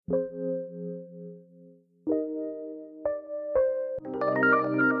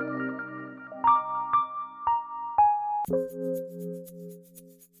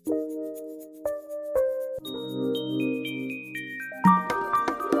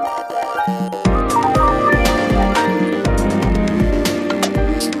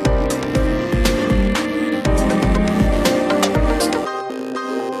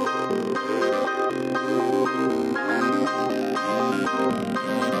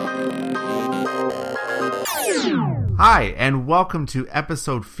Hi, and welcome to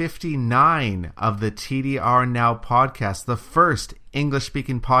episode 59 of the TDR Now podcast, the first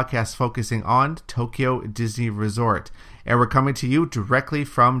English-speaking podcast focusing on Tokyo Disney Resort. And we're coming to you directly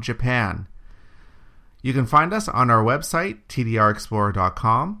from Japan. You can find us on our website,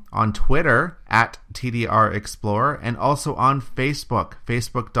 tdrexplorer.com, on Twitter, @TDRExplorer, and also on Facebook,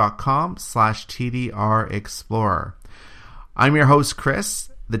 facebook.com/TDRExplorer. I'm your host, Chris,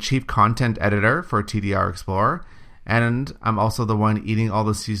 the Chief Content Editor for TDR Explorer. And I'm also the one eating all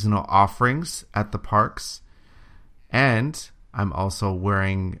the seasonal offerings at the parks. And I'm also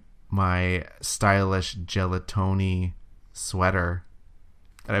wearing my stylish gelatoni sweater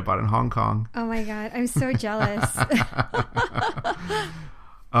that I bought in Hong Kong. Oh my God, I'm so jealous.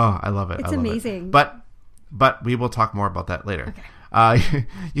 Oh, I love it. It's amazing. But we will talk more about that later. Okay.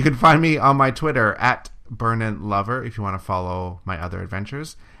 You can find me on my Twitter @BurnandLover if you want to follow my other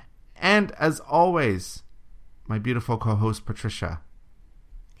adventures. And as always, my beautiful co-host, Patricia.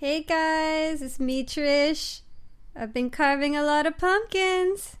 Hey guys, it's me, Trish. I've been carving a lot of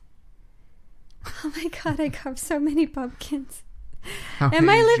pumpkins. Oh my God, I carved so many pumpkins. Am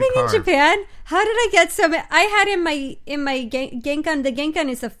I living in Japan? How did I get so many? I had in my genkan. The genkan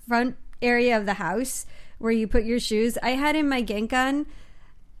is the front area of the house where you put your shoes. I had in my genkan.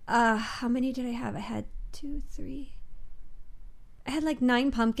 How many did I have? I had 2, 3. I had like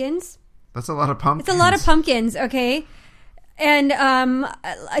 9 pumpkins. That's a lot of pumpkins. It's a lot of pumpkins, okay? And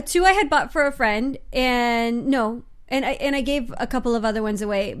 2 I had bought for a friend, and I gave a couple of other ones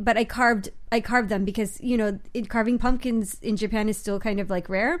away, but I carved them because, carving pumpkins in Japan is still kind of like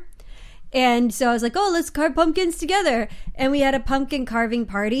rare. And so I was like, oh, let's carve pumpkins together. And we had a pumpkin carving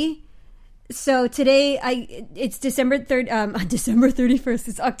party. So today it's December 31st.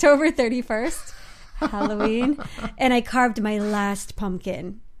 It's October 31st, Halloween, and I carved my last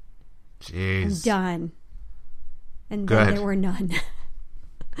pumpkin. Jeez. I'm done. And Good. then there were none.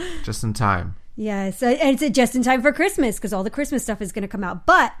 Just in time. Yes. And it's just in time for Christmas because all the Christmas stuff is going to come out.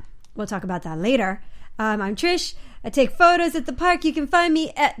 But we'll talk about that later. I'm Trish. I take photos at the park. You can find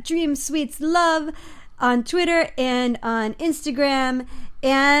me at Dream Sweets Love on Twitter and on Instagram.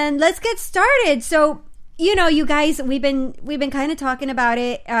 And let's get started. So, you guys, we've been kind of talking about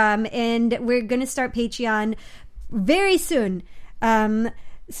it. And we're going to start Patreon very soon.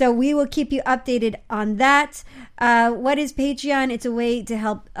 So we will keep you updated on that. What is Patreon? It's a way to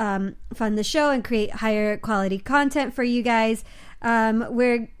help fund the show and create higher quality content for you guys.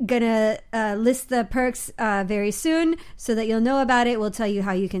 We're going to list the perks very soon so that you'll know about it. We'll tell you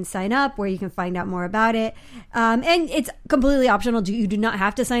how you can sign up, where you can find out more about it. And it's completely optional. You do not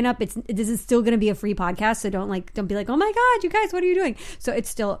have to sign up. This is still going to be a free podcast. So don't be like, oh my God, you guys, what are you doing? So it's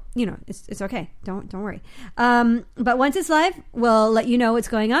still, it's okay. Don't worry. But once it's live, we'll let you know what's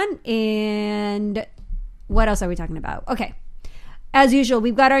going on. And what else are we talking about? Okay. As usual,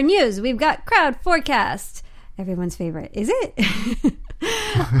 we've got our news. We've got crowd forecast. Everyone's favorite. Is it?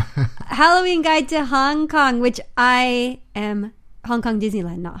 Halloween Guide to Hong Kong, which I am Hong Kong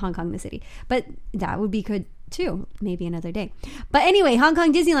Disneyland, not Hong Kong the city. But that would be good too. Maybe another day. But anyway, Hong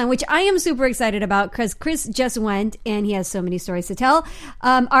Kong Disneyland, which I am super excited about because Chris just went and he has so many stories to tell.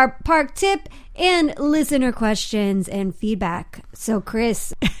 Our park tip and listener questions and feedback. So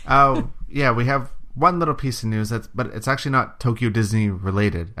Chris. Oh, yeah, we have one little piece of news, but it's actually not Tokyo Disney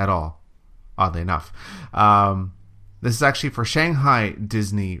related at all. Oddly enough. This is actually for Shanghai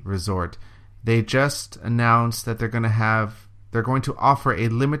Disney Resort. They just announced that they're going to offer a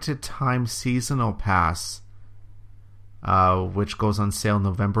limited time seasonal pass, which goes on sale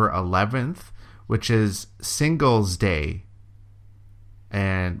November 11th, which is Singles Day.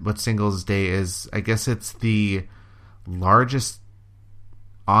 And what Singles Day is, I guess it's the largest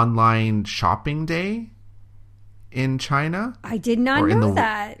online shopping day in China. I did not know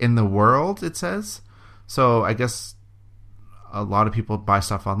that. In the world, it says. So I guess a lot of people buy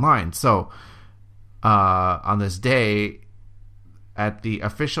stuff online. So on this day, at the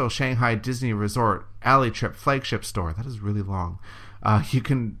official Shanghai Disney Resort Alley Trip flagship store, that is really long, you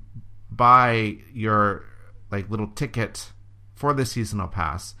can buy your little ticket for the seasonal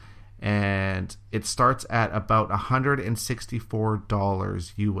pass, and it starts at about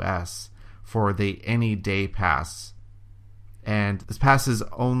 $164 US for the any day pass. And this pass is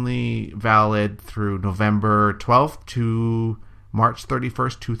only valid through November 12th to March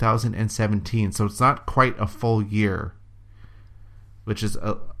 31st, 2017. So it's not quite a full year, which is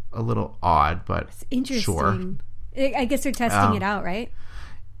a little odd, but it's interesting. Sure. I guess they're testing it out, right?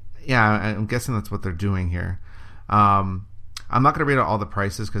 Yeah, I'm guessing that's what they're doing here. I'm not going to read out all the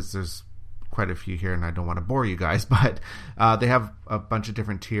prices because there's quite a few here and I don't want to bore you guys, but they have a bunch of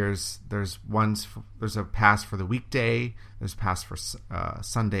different tiers. There's a pass for the weekday, there's a pass for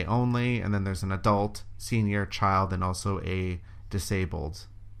Sunday only, and then there's an adult, senior, child, and also a disabled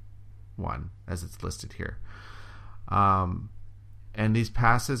one as it's listed here. And these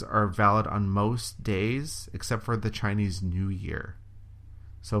passes are valid on most days except for the Chinese New Year.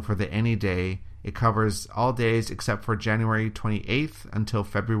 So for the any day, it covers all days except for January 28th until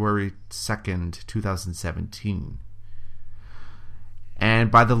February 2nd, 2017.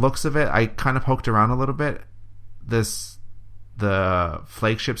 And by the looks of it, I kind of poked around a little bit. The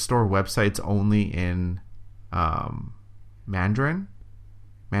flagship store website's only in Mandarin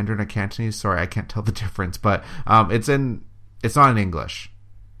or Cantonese. Sorry, I can't tell the difference, but it's not in English.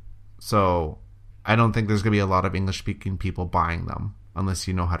 So I don't think there's going to be a lot of English-speaking people buying them unless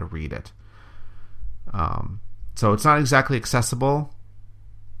you know how to read it. So it's not exactly accessible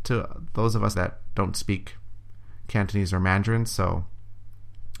to those of us that don't speak Cantonese or Mandarin.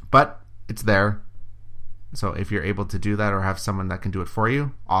 But it's there. So if you're able to do that or have someone that can do it for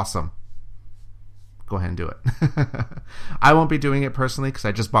you, awesome. Go ahead and do it. I won't be doing it personally because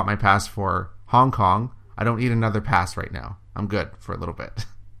I just bought my pass for Hong Kong. I don't need another pass right now. I'm good for a little bit.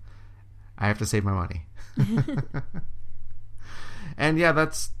 I have to save my money. And yeah,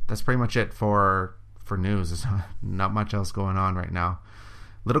 that's pretty much it for news. There's not much else going on right now.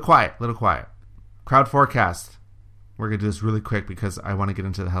 Little quiet. Crowd forecast. We're going to do this really quick because I want to get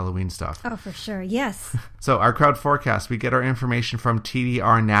into the Halloween stuff. Oh, for sure. Yes. So our crowd forecast, we get our information from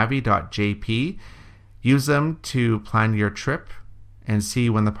tdrnavi.jp. Use them to plan your trip and see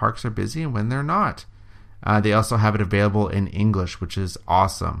when the parks are busy and when they're not. They also have it available in English, which is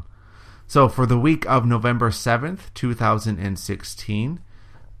awesome. So for the week of November 7th, 2016,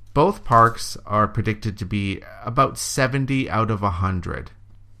 both parks are predicted to be about 70 out of 100,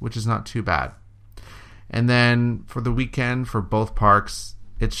 which is not too bad. And then for the weekend, for both parks,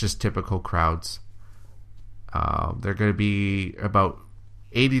 it's just typical crowds. They're going to be about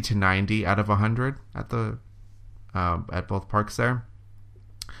 80 to 90 out of 100 at both parks there.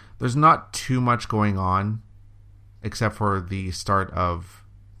 There's not too much going on except for the start of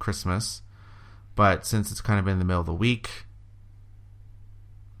Christmas. But since it's kind of in the middle of the week,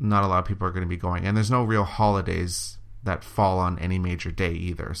 not a lot of people are going to be going. And there's no real holidays that fall on any major day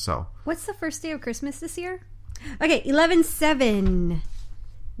either. So what's the first day of Christmas this year? Okay, 11/7,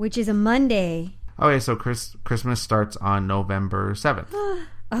 which is a Monday. Okay, so Christmas starts on November 7th. Oh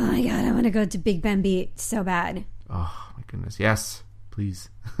my God, I want to go to Big Ben Beach so bad. Oh my goodness, yes, please.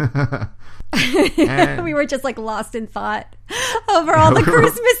 We were just like lost in thought over all the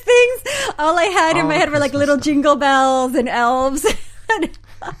Christmas things. All I had in my head were like little jingle bells and elves. And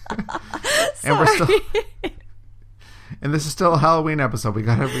we're still, and this is still a Halloween episode. We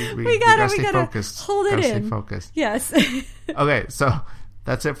gotta stay focused. Hold it in. Stay focused. Yes. Okay, so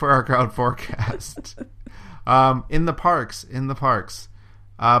that's it for our crowd forecast. In the parks.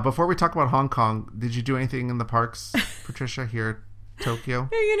 Before we talk about Hong Kong, did you do anything in the parks, Patricia, here at Tokyo?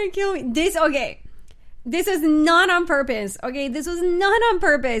 You're gonna kill me. This was not on purpose. Okay, this was not on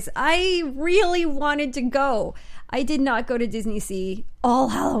purpose. I really wanted to go. I did not go to Disney Sea all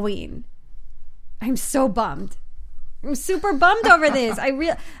Halloween. I'm so bummed. I'm super bummed over this. I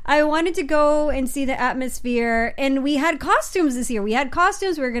wanted to go and see the atmosphere, and we had costumes this year. We were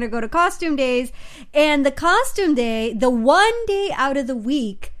going to go to costume days, and the costume day, the one day out of the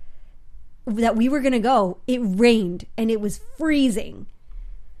week that we were going to go, it rained and it was freezing.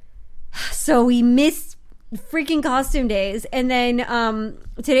 So we missed freaking costume days. And then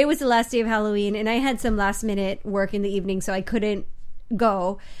today was the last day of Halloween, and I had some last minute work in the evening, so I couldn't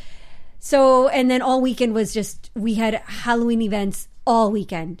go. So, and then all weekend was just, we had Halloween events all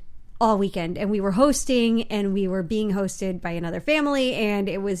weekend, and we were hosting, and we were being hosted by another family, and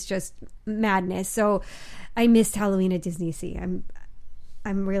it was just madness. So I missed Halloween at Disney Sea.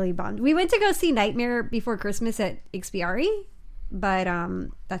 I'm really bummed. We went to go see Nightmare Before Christmas at Ikspiari, but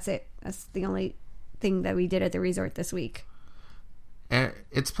that's it. That's the only thing that we did at the resort this week.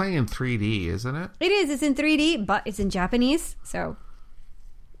 It's playing in 3D, isn't it? It is. It's in 3D, but it's in Japanese, so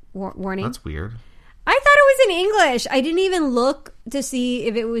warning. That's weird. I thought it was in English. I didn't even look to see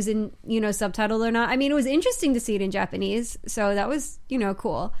if it was in, subtitled or not. I mean, it was interesting to see it in Japanese, so that was,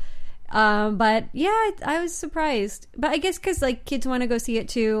 cool. But yeah, I was surprised. But I guess because like kids want to go see it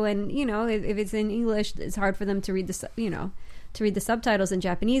too, and if it's in English, it's hard for them to read the subtitles in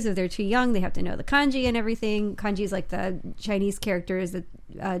Japanese. If they're too young, they have to know the kanji and everything. Kanji is like the Chinese characters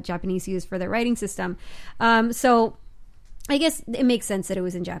that Japanese use for their writing system. So I guess it makes sense that it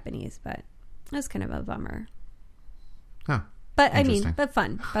was in Japanese, but that's kind of a bummer. Huh. But I mean, but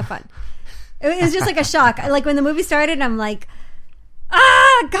fun. It was just like a shock. Like when the movie started, I'm like,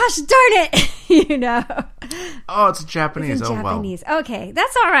 gosh darn it. Oh, it's Japanese. It's in Japanese. Well. Okay,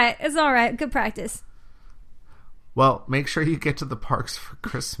 that's all right. It's all right. Good practice. Well, make sure you get to the parks for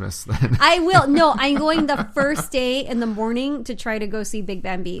Christmas then. I will. No, I'm going the first day in the morning to try to go see Big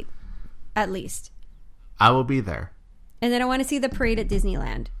Band Beat, at least. I will be there. And then I want to see the parade at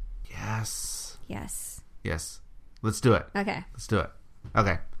Disneyland. Yes. Let's do it. Okay. Let's do it.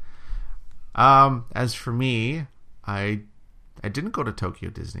 Okay. As for me, I didn't go to Tokyo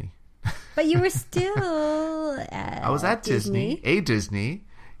Disney. But you were still at I was at Disney. Disney.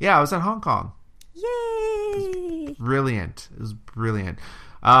 Yeah, I was at Hong Kong. Yay! Brilliant. It was brilliant.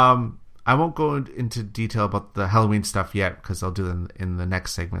 I won't go into detail about the Halloween stuff yet because I'll do them in the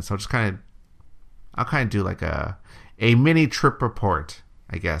next segment. So I'll kind of do like a mini trip report,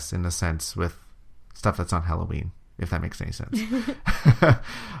 I guess, in a sense, with stuff that's on Halloween, if that makes any sense.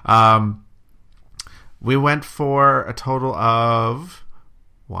 We went for a total of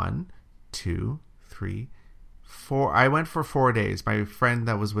 1, 2, 3, 4. I went for 4 days. My friend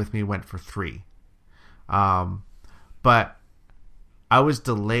that was with me went for 3. But I was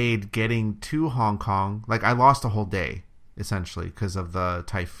delayed getting to Hong Kong. Like, I lost a whole day, essentially, because of the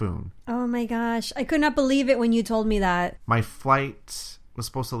typhoon. Oh my gosh. I could not believe it when you told me that. My flight was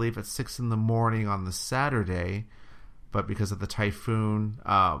supposed to leave at 6 in the morning on the Saturday, but because of the typhoon,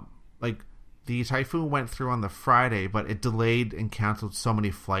 the typhoon went through on the Friday, but it delayed and canceled so many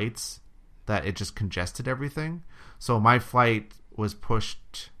flights that it just congested everything. So my flight was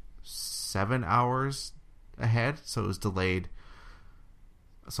pushed 7 hours ahead, so it was delayed.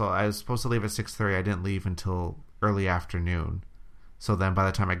 So I was supposed to leave at 6:30. I didn't leave until early afternoon. So then by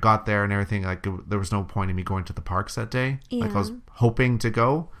the time I got there and everything, there was no point in me going to the parks that day. Yeah. I was hoping to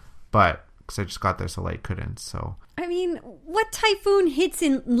go, but because I just got there so late, couldn't. So I mean, what typhoon hits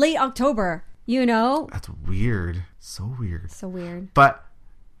in late October? That's weird. So weird. So weird. But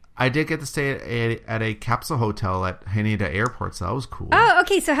I did get to stay at a capsule hotel at Haneda Airport, so that was cool. Oh,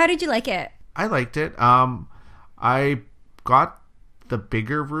 okay. So how did you like it? I liked it. I got the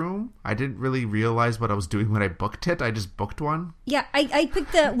bigger room. I didn't really realize what I was doing when I booked it. I just booked one. Yeah, I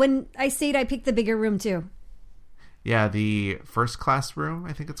picked when I stayed, I picked the bigger room too. Yeah, the first class room,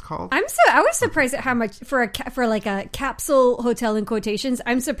 I think it's called. I was surprised at how much for like a capsule hotel in quotations.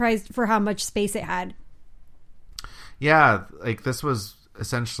 I'm surprised for how much space it had. Yeah, like this was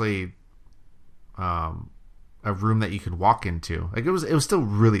essentially a room that you could walk into. Like it was still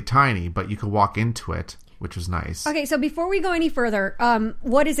really tiny, but you could walk into it, which was nice. Okay, so before we go any further,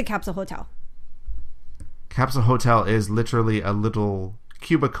 what is a capsule hotel? Capsule hotel is literally a little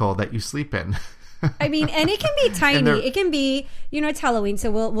cubicle that you sleep in. I mean, and it can be tiny. It can be, it's Halloween, so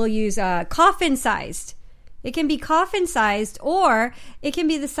we'll use coffin sized. It can be coffin sized, or it can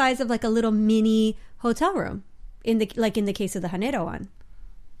be the size of like a little mini hotel room. In the case of the Haneda one.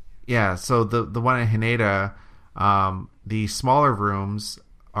 Yeah, so the one in Haneda, the smaller rooms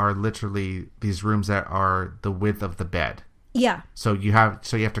are literally these rooms that are the width of the bed. Yeah. So you have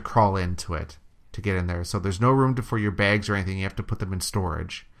to crawl into it to get in there. So there's no room for your bags or anything. You have to put them in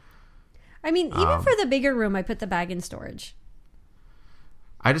storage. I mean, even for the bigger room, I put the bag in storage.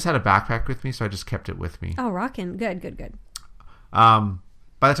 I just had a backpack with me, so I just kept it with me. Oh, rockin'. Good.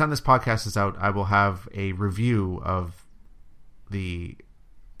 By the time this podcast is out, I will have a review of the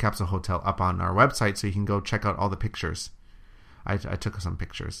capsule hotel up on our website, so you can go check out all the pictures. I took some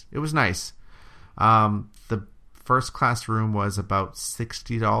pictures. It was nice. The first class room was about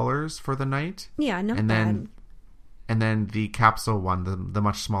 $60 for the night. Yeah, not bad. And then the capsule one, the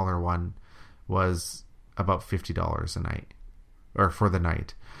much smaller one, was about $50 a night, or for the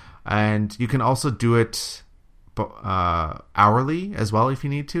night. And you can also do it hourly as well if you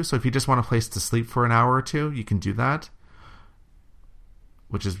need to. So if you just want a place to sleep for an hour or two, you can do that,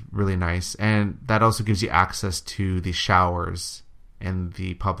 which is really nice. And that also gives you access to the showers and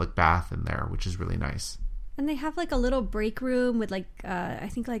the public bath in there, which is really nice. And they have like a little break room with I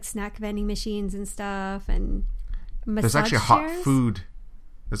think snack vending machines and stuff, and massage There's actually chairs? hot food.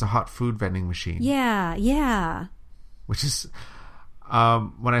 There's a hot food vending machine. Yeah. Which is,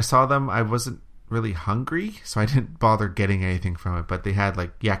 when I saw them, I wasn't really hungry, so I didn't bother getting anything from it. But they had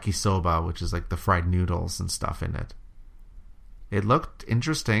like yakisoba, which is like the fried noodles and stuff in it. It looked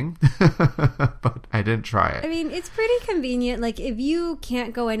interesting, but I didn't try it. I mean, it's pretty convenient. Like, if you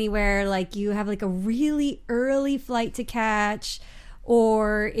can't go anywhere, like you have like a really early flight to catch,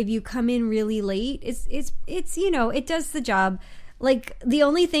 or if you come in really late, it's you know, it does the job. Like, the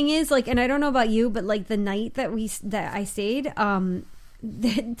only thing is, like, and I don't know about you, but like the night that I stayed,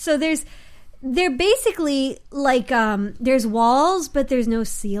 so they're basically like there's walls, but there's no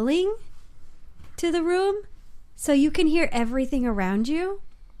ceiling to the room. So you can hear everything around you?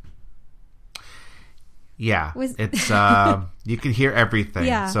 Yeah. It's you can hear everything.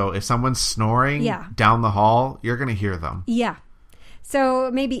 Yeah. So if someone's snoring down the hall, you're going to hear them. Yeah. So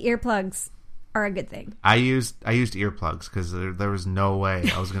maybe earplugs are a good thing. I used earplugs because there was no way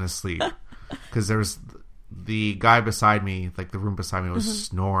I was going to sleep. Because there was the guy beside me, like the room beside me, was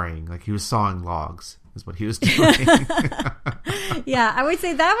snoring. Like he was sawing logs is what he was doing. Yeah, I would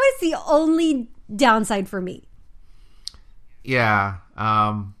say that was the only downside for me. Yeah,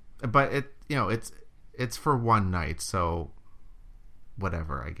 but it's for one night, so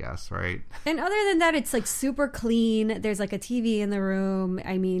whatever, I guess, right? And other than that, it's like super clean. There's like a TV in the room.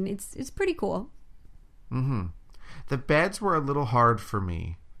 I mean, it's pretty cool. Mm-hmm. The beds were a little hard for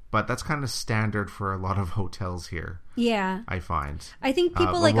me, but that's kind of standard for a lot of hotels here. Yeah, I find. I think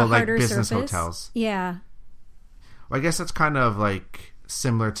people like a harder business surface. Hotels. Yeah. Well, I guess that's kind of like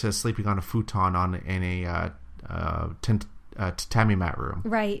similar to sleeping on a futon in a tatami mat room.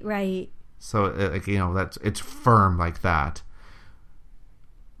 Right. So it's firm like that.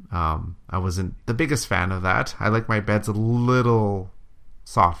 I wasn't the biggest fan of that. I like my beds a little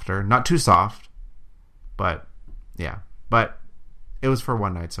softer, not too soft, but yeah. But it was for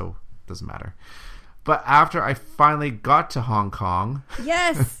one night, so it doesn't matter. But after I finally got to Hong Kong,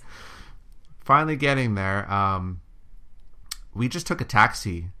 yes, finally getting there, we just took a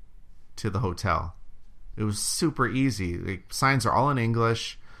taxi to the hotel. It was super easy. Like, signs are all in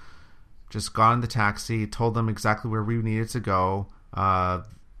English. Just got in the taxi, told them exactly where we needed to go.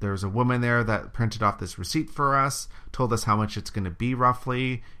 There was a woman there that printed off this receipt for us, told us how much it's going to be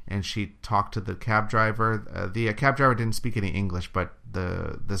roughly, and she talked to the cab driver. The cab driver didn't speak any English, but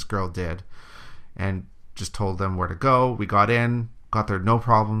this girl did, and just told them where to go. We got in, got there, no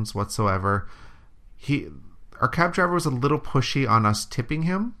problems whatsoever. Our cab driver was a little pushy on us tipping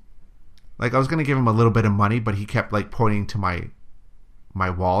him. Like, I was going to give him a little bit of money, but he kept like pointing to my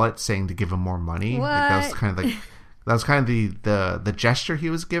wallet, saying to give him more money. What? Like, that was kind of the gesture he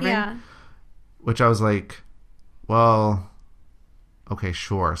was giving. Yeah. Which I was like, well, okay,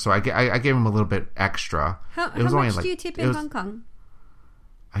 sure. So I gave him a little bit extra. How much do you tip in Hong Kong?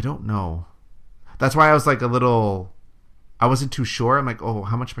 I don't know. That's why I was like I wasn't too sure. I'm like, oh,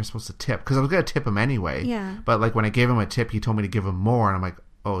 how much am I supposed to tip? Because I was going to tip him anyway. Yeah. But like when I gave him a tip, he told me to give him more. And I'm like,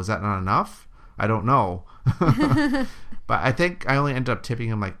 oh, is that not enough? I don't know. But I think I only ended up tipping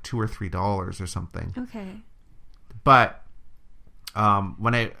him like $2 or $3 or something. Okay. But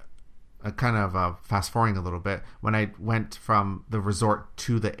when I kind of fast forwarding a little bit, when I went from the resort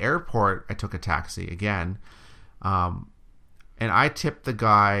to the airport, I took a taxi again. And I tipped the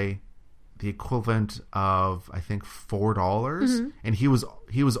guy the equivalent of, I think, $4. Mm-hmm. And he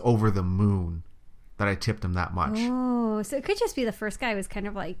was over the moon that I tipped him that much. Oh, so it could just be the first guy was kind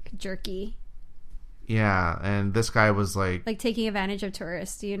of like jerky. Yeah, and this guy was like taking advantage of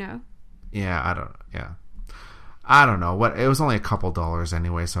tourists, you know? Yeah, I don't know. It was only a couple dollars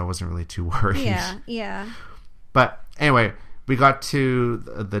anyway, so I wasn't really too worried. Yeah. But anyway, we got to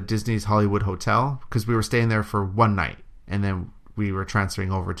the Disney's Hollywood Hotel because we were staying there for one night, and then we were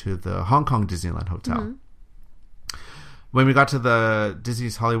transferring over to the Hong Kong Disneyland Hotel. Mm-hmm. When we got to the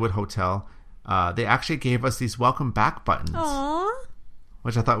Disney's Hollywood Hotel, they actually gave us these welcome back buttons. Aww.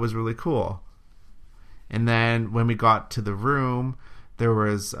 Which I thought was really cool. And then when we got to the room, there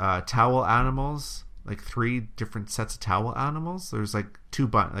was towel animals, like 3 different sets of towel animals. There's like 2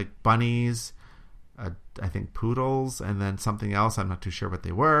 bunnies, I think poodles, and then something else. I'm not too sure what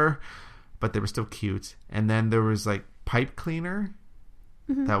they were, but they were still cute. And then there was like pipe cleaner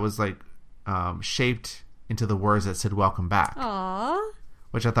that was like shaped into the words that said "Welcome back." Aww.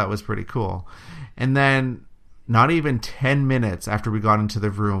 Which I thought was pretty cool. And then not even 10 minutes after we got into the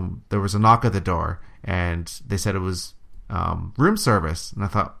room, there was a knock at the door, and they said it was room service. And I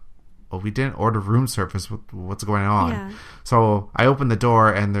thought, well, we didn't order room service. What's going on? Yeah. So I opened the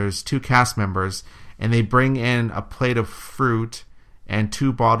door, and there's 2 cast members, and they bring in a plate of fruit and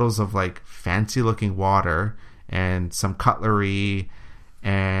 2 bottles of like fancy looking water and some cutlery,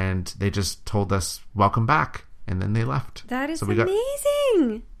 and they just told us welcome back, and then they left. That is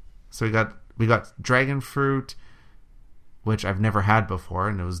amazing. So we got got dragon fruit, which I've never had before,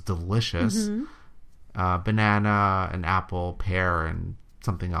 and it was delicious. Banana, an apple, pear, and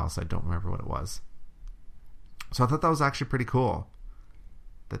something else. I don't remember what it was. So I thought that was actually pretty cool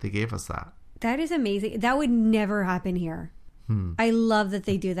that they gave us that. That is amazing. That would never happen here. I love that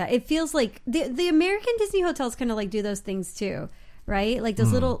they do that. It feels like the American Disney hotels kind of like do those things too, right? Like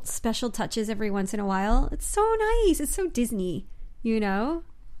those little special touches every once in a while. It's so nice. It's so Disney, you know?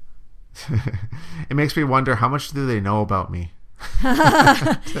 It makes me wonder, how much do they know about me?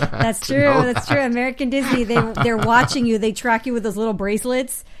 That's true. That's true. American Disney, they're watching you. They track you with those little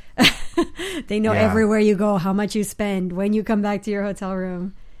bracelets. They know everywhere you go, how much you spend, when you come back to your hotel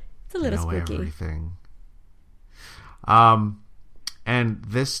room. It's a little spooky. Everything. And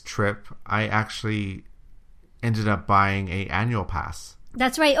this trip, I actually ended up buying a annual pass.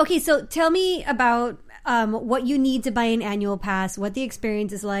 That's right. Okay, so tell me about what you need to buy an annual pass, what the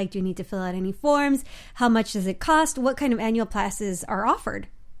experience is like. Do you need to fill out any forms? How much does it cost? What kind of annual passes are offered?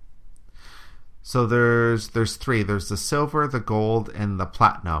 So there's three. There's the silver, the gold, and the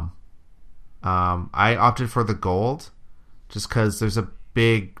platinum. I opted for the gold just because there's a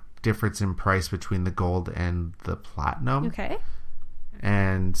big difference in price between the gold and the platinum. Okay.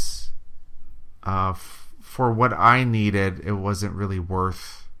 And for what I needed, it wasn't really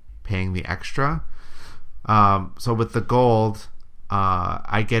worth paying the extra. So with the gold,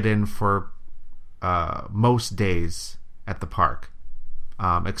 I get in for most days at the park,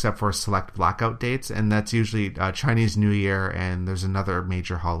 except for select blackout dates, and that's usually Chinese New Year, and there's another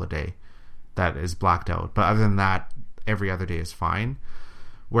major holiday that is blacked out. But other than that, every other day is fine.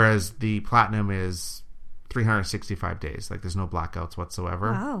 Whereas the platinum is 365 days. Like, there's no blackouts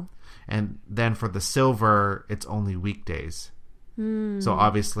whatsoever. Wow. And then for the silver, it's only weekdays. So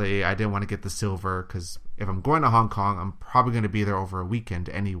obviously, I didn't want to get the silver because if I'm going to Hong Kong, I'm probably going to be there over a weekend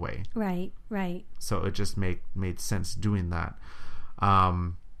anyway. Right, right. So it just made sense doing that.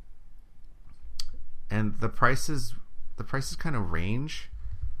 And the prices kind of range.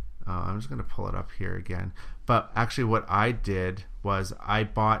 I'm just going to pull it up here again. But actually, what I did was I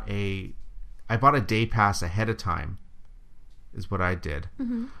bought a day pass ahead of time. Is what I did.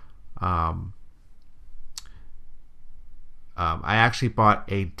 I actually bought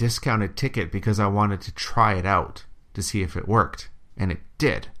a discounted ticket because I wanted to try it out to see if it worked, and it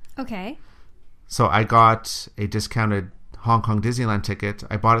did. Okay. So I got a discounted Hong Kong Disneyland ticket.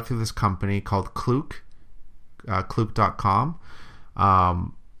 I bought it through this company called Klook, Klook.com.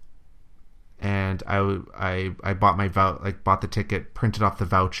 And I bought bought the ticket, printed off the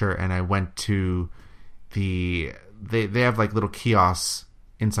voucher, and I went to they have like little kiosks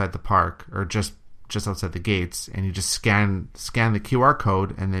inside the park or just outside the gates, and you just scan the QR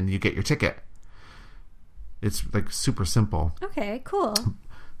code, and then you get your ticket. It's like super simple. Okay, cool.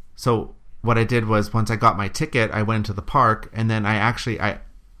 So what I did was, once I got my ticket, I went into the park, and then I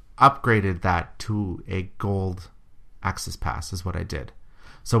upgraded that to a gold access pass is what I did.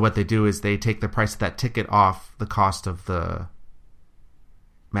 So what they do is they take the price of that ticket off the cost of the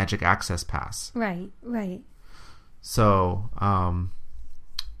Magic Access Pass. Right, right. So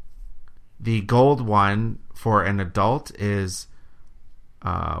the gold one for an adult is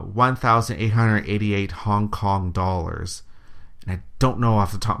 1,888 Hong Kong dollars. And I don't know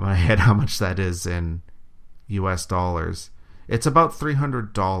off the top of my head how much that is in US dollars. It's about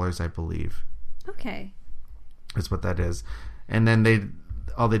 $300, I believe. Okay. That's what that is. And then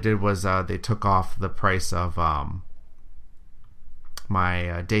all they did was they took off the price of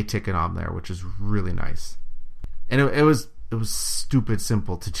my day ticket on there, which is really nice. And it was stupid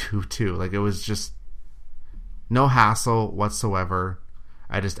simple to do too. Like, it was just no hassle whatsoever.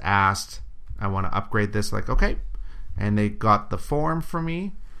 I just asked, I want to upgrade this. Like, okay. And they got the form for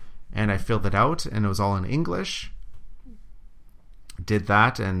me, and I filled it out, and it was all in English. Did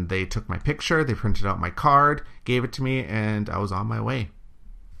that, and they took my picture, they printed out my card, gave it to me, and I was on my way.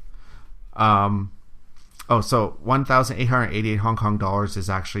 So 1,888 Hong Kong dollars is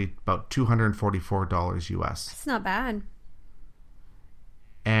actually about $244 US. That's not bad.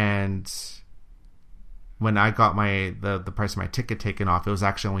 And when I got the price of my ticket taken off, it was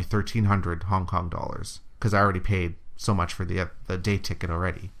actually only 1,300 Hong Kong dollars because I already paid so much for the day ticket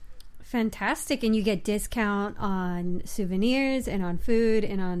already. Fantastic. And you get discount on souvenirs and on food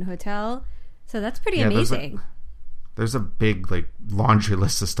and on hotel. So that's pretty amazing. There's a big laundry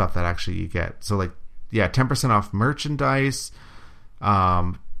list of stuff that actually you get. So 10% off merchandise,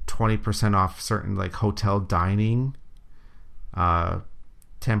 20% off certain hotel dining,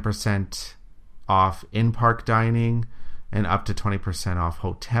 10% off in-park dining, and up to 20% off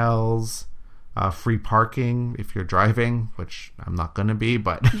hotels. free parking if you're driving, which I'm not going to be,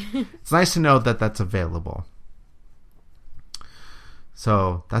 but it's nice to know that that's available.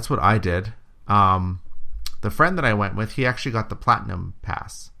 So that's what I did. The friend that I went with, he actually got the Platinum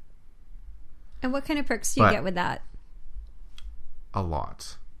Pass. And what kind of perks do you get with that? A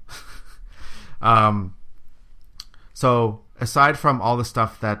lot. So aside from all the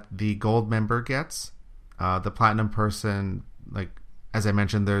stuff that the Gold member gets, the Platinum person, like as I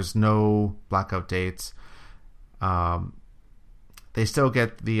mentioned, there's no blackout dates. They still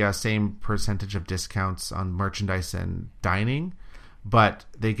get the same percentage of discounts on merchandise and dining, but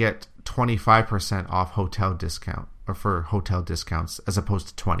they get 25% off hotel discount, or for hotel discounts, as opposed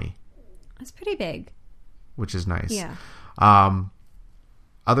to 20. That's pretty big. Which is nice. Yeah.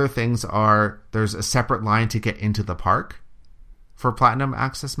 Other things are, there's a separate line to get into the park for Platinum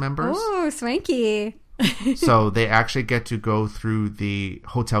Access members. Oh, swanky. So they actually get to go through the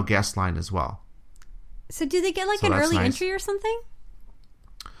hotel guest line as well. So do they get like an early entry or something?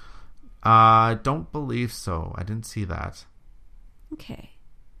 Don't believe so. I didn't see that. Okay.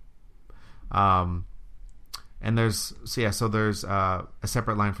 And there's a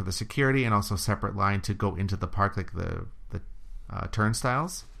separate line for the security, and also a separate line to go into the park, like the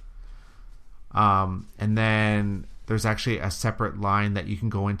turnstiles. And then there's actually a separate line that you can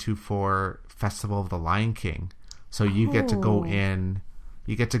go into for Festival of the Lion King. So you get to go in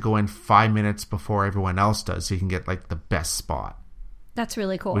 5 minutes before everyone else does, so you can get like the best spot. That's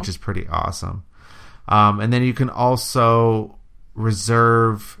really cool. Which is pretty awesome. And then you can also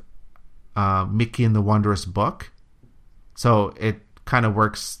reserve Mickey and the Wondrous Book. So it kind of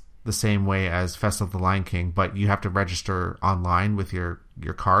works the same way as Festival of the Lion King, but you have to register online with your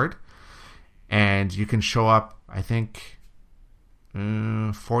card. And you can show up, I think,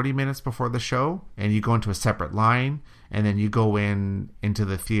 40 minutes before the show, and you go into a separate line, and then you go into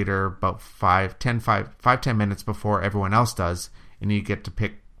the theater about 5-10 minutes before everyone else does, and you get to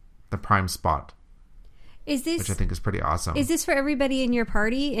pick the prime spot. Which I think is pretty awesome. Is this for everybody in your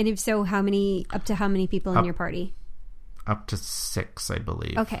party? And if so, up to how many people in your party? Up to 6, I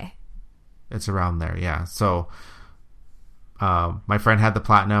believe. Okay. It's around there, yeah. So my friend had the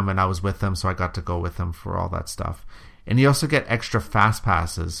Platinum, and I was with him, so I got to go with him for all that stuff. And you also get extra fast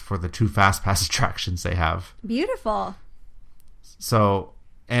passes for the 2 fast pass attractions they have. Beautiful. So,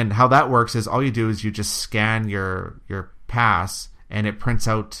 and how that works is all you do is you just scan your pass, and it prints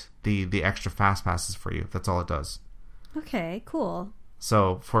out the extra fast passes for you. That's all it does. Okay, cool.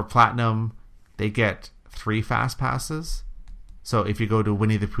 So for Platinum, they get 3 fast passes. So if you go to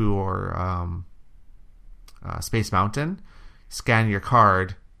Winnie the Pooh or Space Mountain, scan your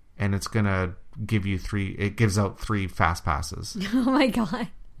card, and it's gonna give you 3. It gives out 3 fast passes. Oh my god!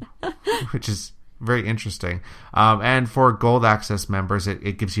 Which is very interesting. And for Gold Access members,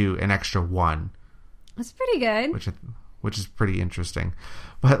 it gives you an extra 1. That's pretty good. Which is pretty interesting.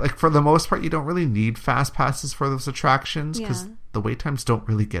 But like for the most part, you don't really need fast passes for those attractions because the wait times don't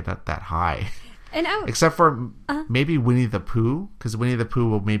really get that high. And except for maybe Winnie the Pooh, because Winnie the Pooh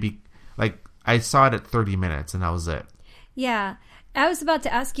will maybe, like, I saw it at 30 minutes and that was it. Yeah. I was about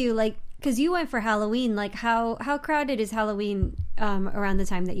to ask you, like, because you went for Halloween, like how crowded is Halloween around the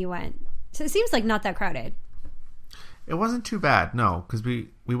time that you went? So it seems like not that crowded. It wasn't too bad, no, because we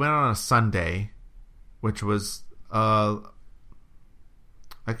went on a Sunday, which was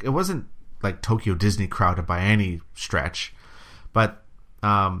like, it wasn't like Tokyo Disney crowded by any stretch, but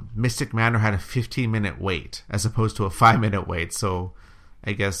Mystic Manor had a 15-minute wait as opposed to a 5-minute wait, so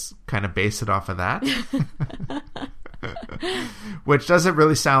I guess kind of base it off of that. Which doesn't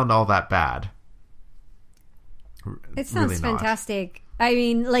really sound all that bad. It sounds really fantastic. I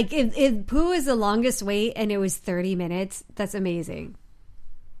mean, like, if Pooh is the longest wait and it was 30 minutes, that's amazing.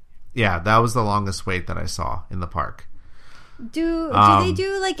 Yeah, that was the longest wait that I saw in the park. Do they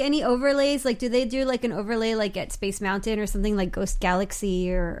do like any overlays? Like, do they do like an overlay like at Space Mountain or something like Ghost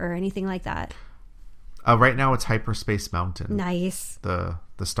Galaxy or anything like that? Right now it's Hyperspace Mountain. Nice. The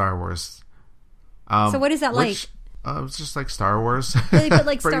Star Wars. So what is that like? It's just like Star Wars. Do they put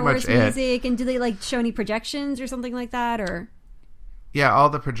like Star Wars music, and do they like show any projections or something like that? Or yeah, all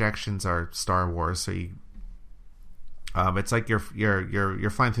the projections are Star Wars. So you, it's like you're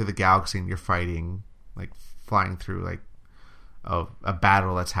flying through the galaxy and you're fighting, like flying through like a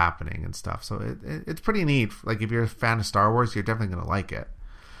battle that's happening and stuff. So it's pretty neat. Like if you're a fan of Star Wars, you're definitely gonna like it.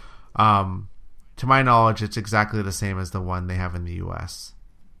 To my knowledge, it's exactly the same as the one they have in the U.S.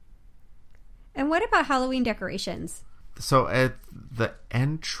 And what about Halloween decorations? So at the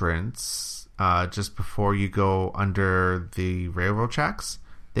entrance, just before you go under the railroad tracks,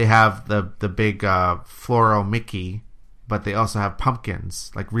 they have the big floral Mickey but they also have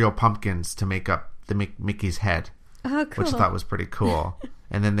pumpkins, like real pumpkins, to make up the Mickey's head. Oh, cool. Which I thought was pretty cool.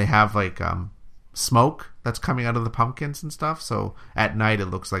 And then they have like smoke that's coming out of the pumpkins and stuff. So at night it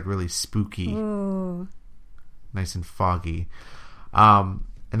looks like really spooky. Ooh. Nice and foggy. And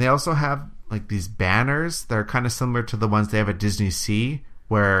they also have like these banners that are kind of similar to the ones they have at Disney Sea,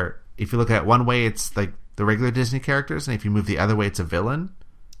 where if you look at it one way, it's like the regular Disney characters, and if you move the other way, it's a villain.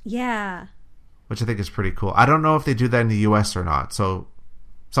 Yeah. Which I think is pretty cool. I don't know if they do that in the US or not, so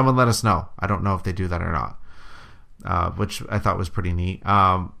someone let us know. I don't know if they do that or not, which I thought was pretty neat.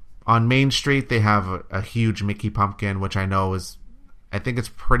 On Main Street, they have a huge Mickey pumpkin, which I know is, I think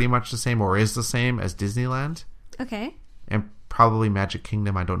it's pretty much the same or is the same as Disneyland. Okay. And probably Magic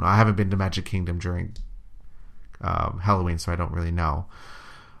Kingdom. I don't know. I haven't been to Magic Kingdom during Halloween, so I don't really know.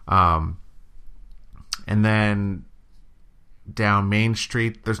 And then down Main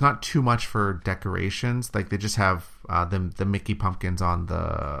Street, there's not too much for decorations. Like they just have the Mickey pumpkins on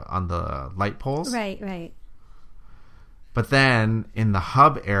the light poles. Right. But then in the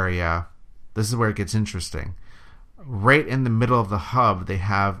hub area, this is where it gets interesting. Right in the middle of the hub, they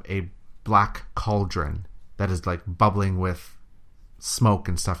have a black cauldron that is like bubbling with smoke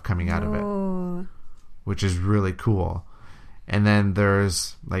and stuff coming out of it, which is really cool. And then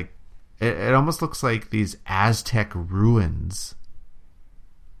there's like, it almost looks like these Aztec ruins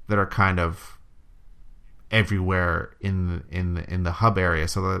that are kind of everywhere in the hub area.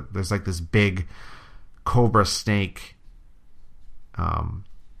 So there's like this big cobra snake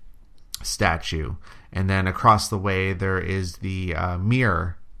statue, and then across the way there is the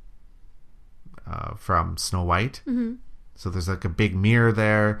mirror from Snow White. Mm-hmm. So there's like a big mirror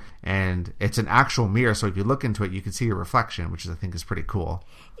there, and it's an actual mirror, so if you look into it you can see your reflection, which I think is pretty cool.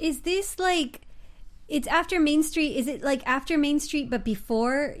 Is this like, it's after Main Street, is it like after Main Street but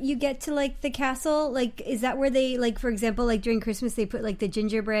before you get to like the castle? Like is that where they, like for example, like during Christmas they put like the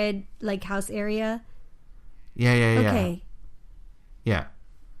gingerbread like house area? Yeah. Okay. Yeah.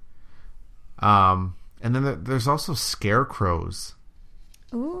 And then there's also scarecrows.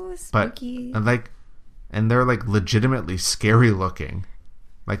 Ooh, spooky. And they're like legitimately scary looking.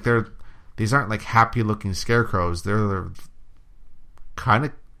 Like these aren't like happy looking scarecrows. They're kind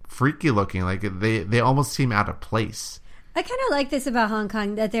of freaky looking. Like they almost seem out of place. I kind of like this about Hong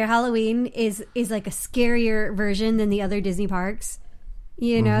Kong, that their Halloween is like a scarier version than the other Disney parks.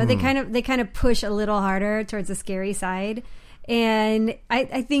 You know, mm-hmm. they kind of push a little harder towards the scary side. And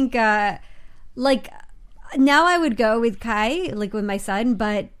I think like now I would go with Kai, like with my son,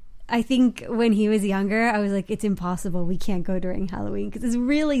 but I think when he was younger, I was like, it's impossible. We can't go during Halloween because it's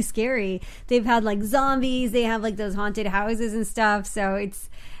really scary. They've had like zombies. They have like those haunted houses and stuff. So it's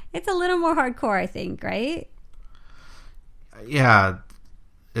a little more hardcore, I think, right? Yeah,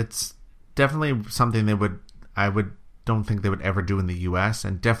 it's definitely something don't think they would ever do in the US,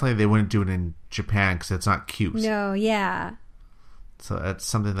 and definitely they wouldn't do it in Japan because it's not cute. No, yeah. So that's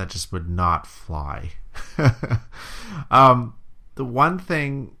something that just would not fly. The one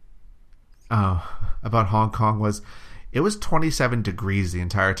thing about Hong Kong was it was 27 degrees the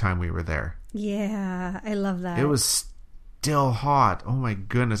entire time we were there. Yeah, I love that. It was still hot. Oh my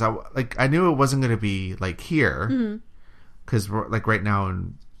goodness. I knew it wasn't going to be like here because like right now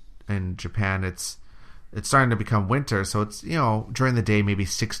in Japan it's starting to become winter, so it's, you know, during the day maybe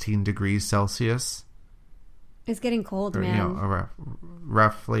 16 degrees Celsius. It's getting cold, or, man. You know,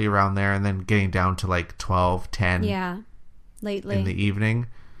 roughly around there, and then getting down to like 12, 10 lately in the evening.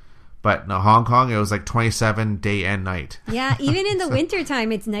 But in Hong Kong, it was like 27 day and night. Yeah, even in the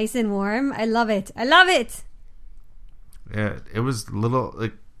wintertime, it's nice and warm. I love it. It was a little,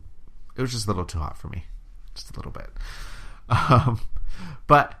 like, it was just a little too hot for me. Just a little bit.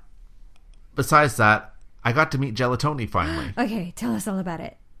 But besides that, I got to meet Gelatoni finally. Okay, tell us all about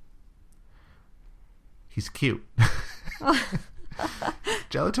it. He's cute.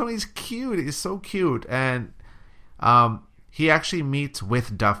 Gelatoni's cute. He's so cute. And he actually meets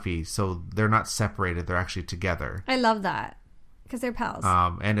with Duffy, so they're not separated. They're actually together. I love that because they're pals.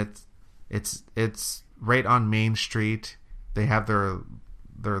 And it's right on Main Street. They have their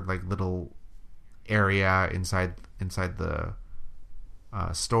like little area inside the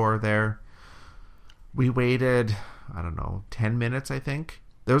store there. We waited, I don't know, 10 minutes, I think.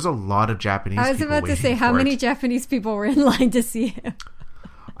 There was a lot of Japanese people. I was about to say, how many Japanese people were in line to see him?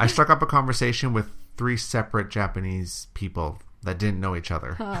 I struck up a conversation with 3 separate Japanese people that didn't know each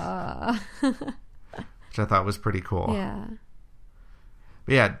other. Which I thought was pretty cool. Yeah.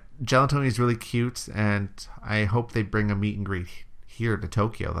 But yeah, Gelatoni is really cute, and I hope they bring a meet and greet here to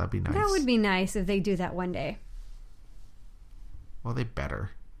Tokyo. That'd be nice. That would be nice if they do that one day. Well, they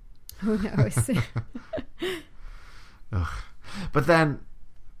better. Who knows? Ugh. But then,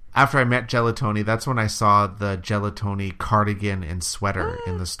 after I met Gelatoni, that's when I saw the Gelatoni cardigan and sweater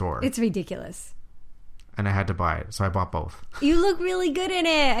in the store. It's ridiculous. And I had to buy it, so I bought both. You look really good in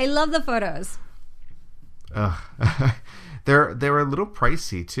it. I love the photos. Ugh. They were a little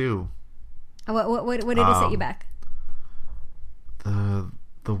pricey, too. What did it set you back?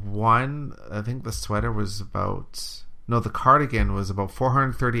 The one, I think the sweater was about... No, the cardigan was about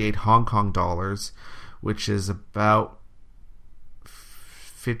 438 Hong Kong dollars, which is about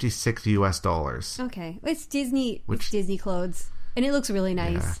 56 US dollars. Okay. It's Disney. It's Disney clothes. And it looks really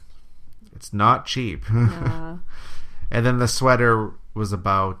nice. Yeah. It's not cheap. No. And then the sweater was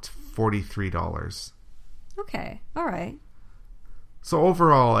about $43. Okay. All right. So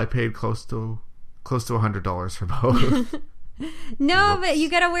overall, I paid close to $100 for both. No, but you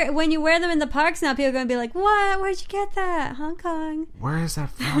gotta wear, when you wear them in the parks now, people are gonna be like, "What? Where'd you get that? Hong Kong? Where is that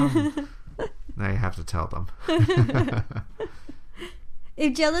from?" Now you have to tell them.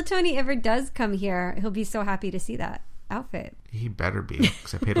 If Gelatoni ever does come here, he'll be so happy to see that outfit. He better be,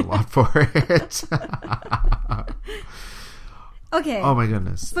 because I paid a lot for it. Okay. Oh my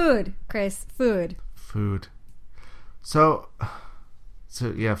goodness. Food, Chris. Food. So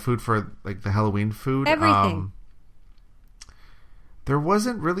yeah, food for like the Halloween food. Everything. There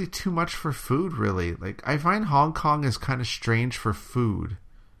wasn't really too much for food, really. Like, I find Hong Kong is kind of strange for food.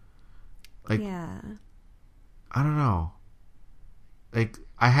 Like, yeah. I don't know. Like,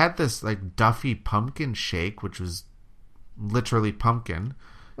 I had this, like, Duffy pumpkin shake, which was literally pumpkin.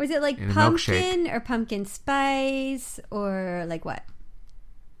 Was it like pumpkin or pumpkin spice or like what?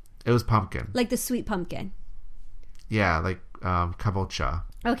 It was pumpkin. Like the sweet pumpkin. Yeah, like kabocha.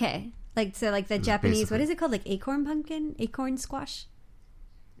 Okay. Like, so like the Japanese, what is it called? Like acorn pumpkin? Acorn squash?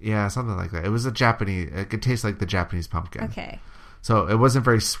 Yeah, something like that. It was a Japanese, it could taste like the Japanese pumpkin. Okay. So it wasn't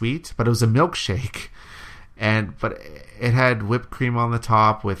very sweet, but it was a milkshake. But it had whipped cream on the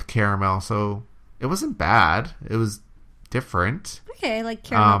top with caramel, so it wasn't bad. It was different. Okay, like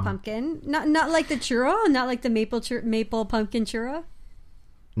caramel pumpkin. Not like the churro? Not like the maple pumpkin churro?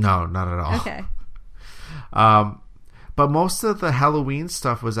 No, not at all. Okay. But most of the Halloween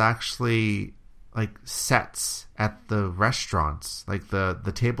stuff was actually like sets at the restaurants, like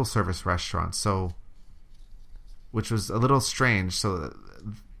the table service restaurants. So, which was a little strange. So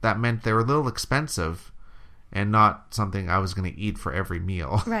that meant they were a little expensive, and not something I was going to eat for every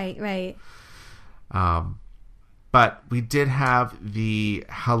meal. Right. But we did have the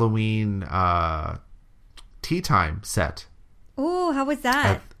Halloween tea time set. Oh, how was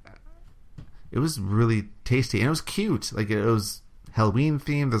that? It was really tasty, and it was cute. Like, it was Halloween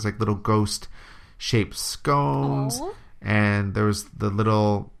themed. There's like little ghost shaped scones. Aww. And there was the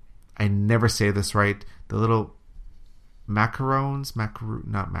little, I never say this right, the little macarons,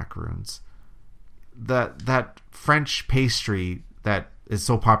 not macaroons. That French pastry that is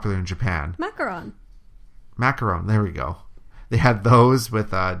so popular in Japan. Macaron, there we go. They had those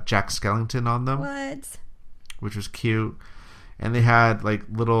with Jack Skellington on them. What? Which was cute. And they had like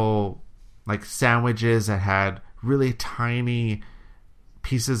little like sandwiches that had really tiny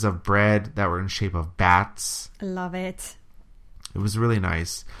pieces of bread that were in shape of bats. I love it. It was really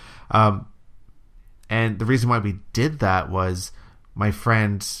nice. And the reason why we did that was my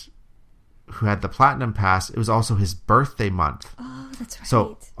friend who had the Platinum Pass, it was also his birthday month. Oh, that's right.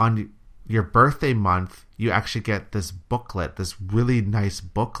 So on your birthday month, you actually get this booklet, this really nice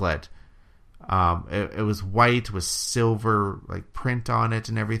booklet. It was white with silver like print on it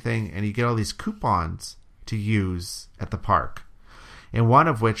and everything, and you get all these coupons to use at the park. And one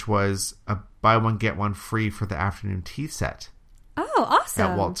of which was a buy one get one free for the afternoon tea set. Oh,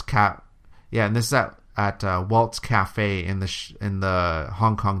 awesome! At Walt's yeah, and this is at Walt's Cafe in the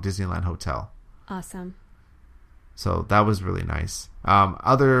Hong Kong Disneyland Hotel. Awesome. So that was really nice.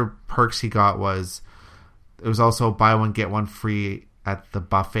 Other perks he got was it was also buy one get one free at the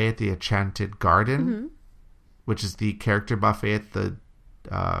buffet at the Enchanted Garden, which is the character buffet at the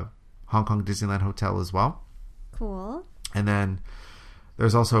Hong Kong Disneyland Hotel as well. Cool. And then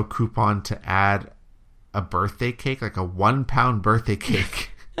there's also a coupon to add a birthday cake, like a 1 pound birthday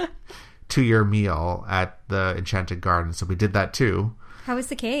cake to your meal at the Enchanted Garden. So we did that too. How was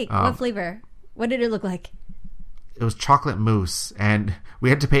the cake? What flavor? What did it look like? It was chocolate mousse, and we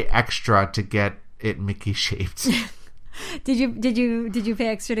had to pay extra to get it Mickey shaped. Did you pay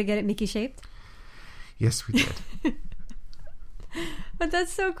extra to get it Mickey shaped? Yes, we did. But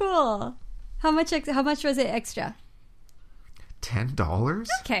that's so cool. How much was it extra? $10?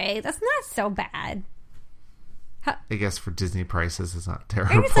 Okay, that's not so bad. I guess for Disney prices, it's not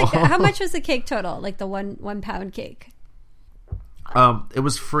terrible. It's like, how much was the cake total? Like the one pound cake? It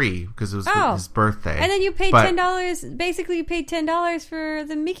was free because it was his birthday. And then you paid $10. Basically, you paid $10 for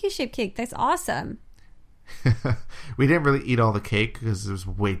the Mickey shaped cake. That's awesome. We didn't really eat all the cake because it was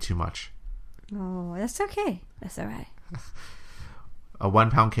way too much. Oh, that's okay. That's all right. A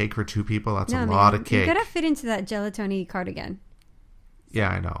 1 pound cake for 2 people, that's a lot of cake. You gotta fit into that gelatoni cardigan. Yeah,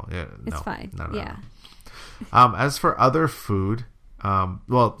 I know. It's fine. No. As for other food,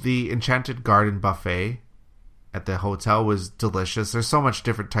 the Enchanted Garden buffet at the hotel was delicious. There's so much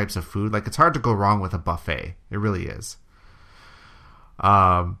different types of food. Like, it's hard to go wrong with a buffet. It really is.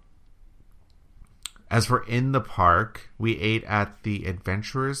 As for in the park, we ate at the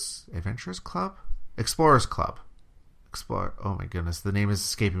Explorers Club. Oh my goodness, the name is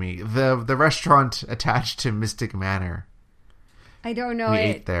escaping me. The restaurant attached to Mystic Manor. I don't know. We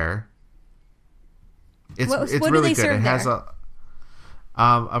ate there. It's what really do they good. It has there?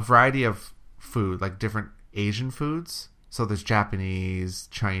 a variety of food, like different Asian foods. So there's Japanese,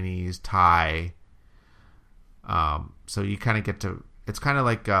 Chinese, Thai. So you kind of get to. It's kind of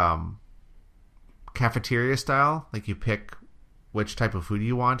like cafeteria style. Like, you pick which type of food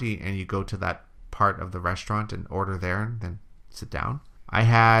you want, and you go to that part of the restaurant and order there and then sit down. I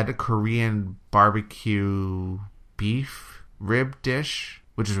had a Korean barbecue beef rib dish,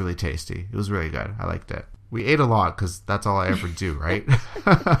 which is really tasty. It was really good. I liked it. We ate a lot because that's all I ever do, right?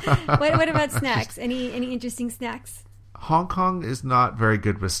 What about snacks? Any interesting snacks? Hong Kong is not very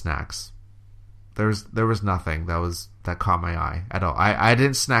good with snacks. There was nothing that caught my eye at all. I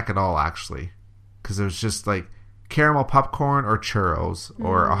didn't snack at all, actually, because it was just like caramel popcorn or churros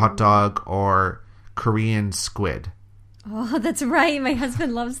or a hot dog or Korean squid. Oh, that's right. My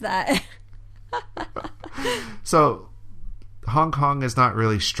husband loves that. So Hong Kong is not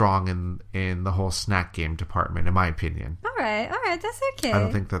really strong in the whole snack game department, in my opinion. All right, that's okay. I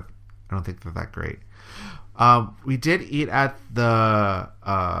don't think they're that great. We did eat at the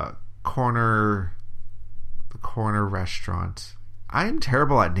corner restaurant. I'm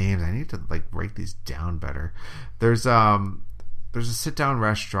terrible at names. I need to write these down better. There's a sit down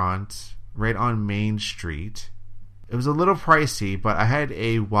restaurant right on Main Street. It was a little pricey, but I had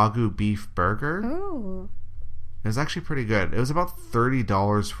a Wagyu beef burger. Ooh. It was actually pretty good. It was about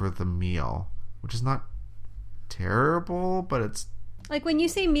 $30 for the meal, which is not terrible, but it's... Like, when you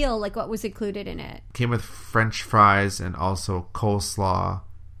say meal, what was included in it? Came with French fries and also coleslaw,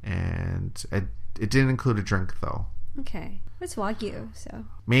 and it didn't include a drink, though. Okay. It's Wagyu, so...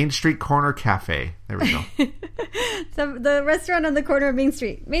 Main Street Corner Cafe. There we go. So the restaurant on the corner of Main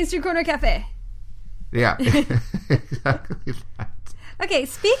Street. Main Street Corner Cafe. Yeah. Exactly that. Okay,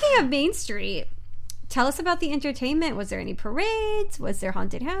 speaking of Main Street... Tell us about the entertainment. Was there any parades? Was there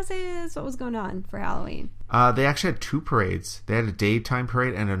haunted houses? What was going on for Halloween? They actually had 2 parades. They had a daytime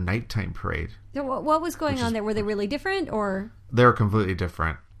parade and a nighttime parade. So what was going on there? Were they really different, or? They were completely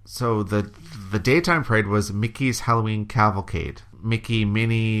different. So the daytime parade was Mickey's Halloween Cavalcade. Mickey,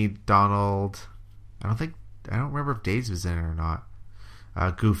 Minnie, Donald. I don't remember if Daisy was in it or not.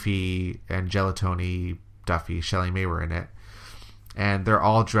 Goofy and Gelatoni, Duffy, Shelly May were in it. And they're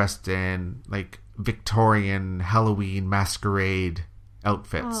all dressed in Victorian Halloween masquerade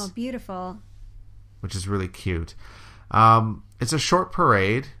outfits. Oh, beautiful. Which is really cute. It's a short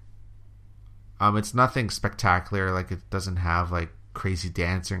parade. It's nothing spectacular. It doesn't have crazy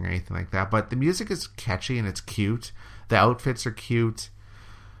dancing or anything like that. But the music is catchy and it's cute. The outfits are cute.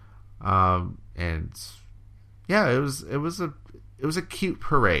 And yeah, it was a cute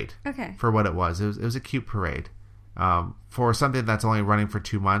parade. Okay. For what it was. It was a cute parade. For something that's only running for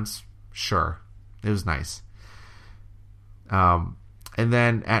 2 months, sure. It was nice. And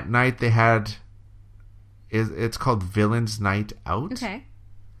then at night they had... It's called Villains Night Out. Okay.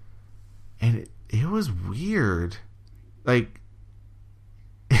 And it was weird. It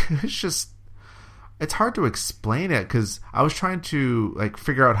was just... It's hard to explain it because I was trying to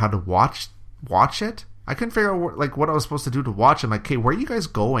figure out how to watch it. I couldn't figure out what I was supposed to do to watch. I'm like, hey, where are you guys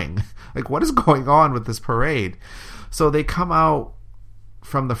going? What is going on with this parade? So they come out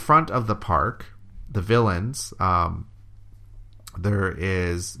from the front of the park, the villains. There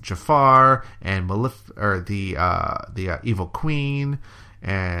is Jafar and the Evil Queen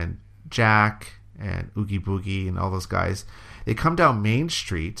and Jack and Oogie Boogie and all those guys. They come down Main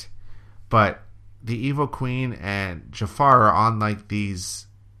Street, but the Evil Queen and Jafar are on these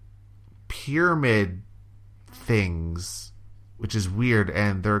pyramid things, which is weird,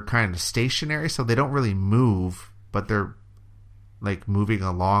 and they're kind of stationary, so they don't really move, but they're moving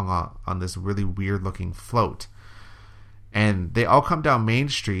along on this really weird looking float. And they all come down Main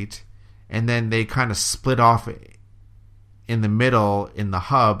Street, and then they kind of split off in the middle in the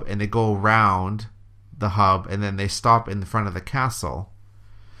hub, and they go around the hub, and then they stop in the front of the castle,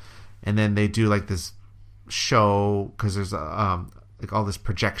 and then they do like this show because there's like all this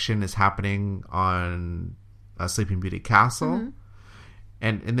projection is happening on Sleeping Beauty Castle,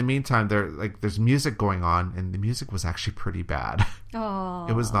 and in the meantime there's music going on, and the music was actually pretty bad. Oh,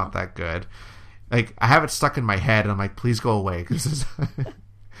 it was not that good. Like, I have it stuck in my head, and I'm like, please go away, because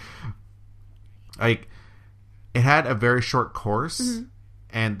like, it had a very short course,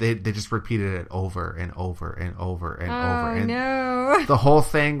 and they just repeated it over and over and over and over. And no. the whole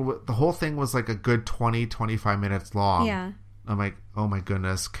thing was like a good 20-25 minutes long. Yeah. I'm like, oh my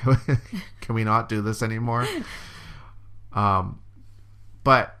goodness, can we not do this anymore?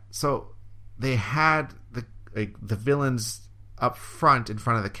 But so they had the villains up front in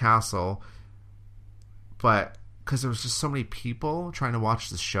front of the castle, but because there was just so many people trying to watch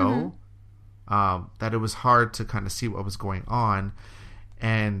the show, that it was hard to kind of see what was going on.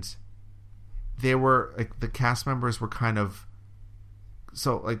 And they were like, the cast members were kind of,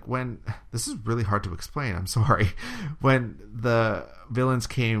 so like, when this is really hard to explain, I'm sorry, when the villains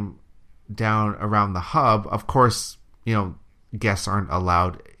came down around the hub, of course, you know, guests aren't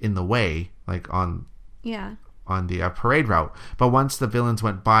allowed in the way, like on the parade route. But once the villains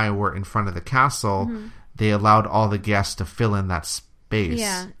went by and were in front of the castle, they allowed all the guests to fill in that space.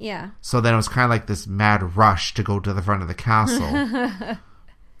 Yeah. So then it was kind of like this mad rush to go to the front of the castle.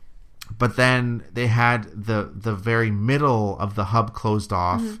 But then they had the very middle of the hub closed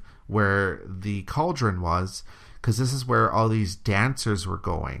off where the cauldron was, because this is where all these dancers were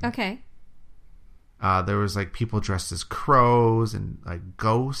going. Okay. There was like people dressed as crows and like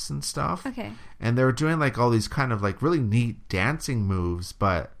ghosts and stuff. Okay. And they were doing like all these kind of like really neat dancing moves,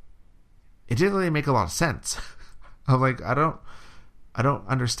 but it didn't really make a lot of sense. I'm like, I don't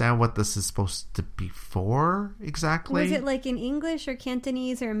understand what this is supposed to be for exactly. Was it like in English or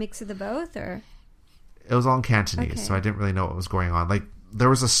Cantonese or a mix of the both, or? It was all in Cantonese, so I didn't really know what was going on. Like, there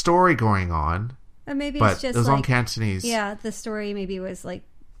was a story going on, or maybe but it's just it was like, all in Cantonese. Yeah, the story maybe was like.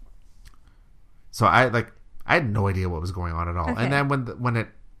 So I had no idea what was going on at all. Okay. And then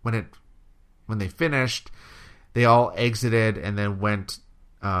when they finished, they all exited and then went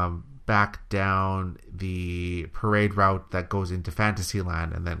back down the parade route that goes into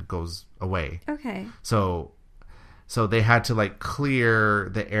Fantasyland and then goes away. Okay. So they had to like clear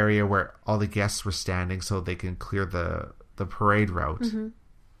the area where all the guests were standing so they can clear the parade route.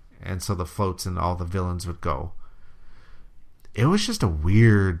 And so the floats and all the villains would go. It was just a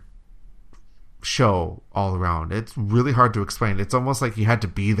weird show all around. It's really hard to explain. It's almost like you had to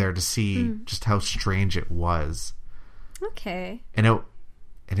be there to see just how strange it was. Okay. And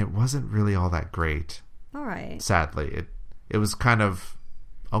it wasn't really all that great. All right. Sadly, it was kind of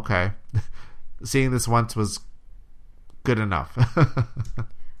okay. Seeing this once was good enough.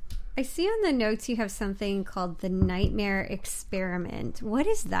 I see on the notes you have something called the Nightmare Experiment. What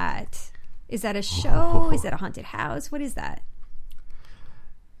is that? Is that a show? Is that a haunted house? What is that?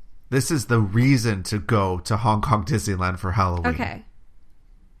 This is the reason to go to Hong Kong Disneyland for Halloween. Okay.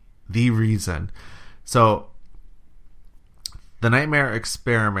 The reason. So, the Nightmare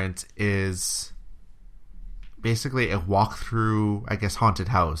Experiment is basically a walkthrough, I guess, haunted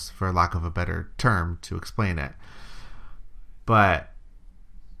house, for lack of a better term to explain it. But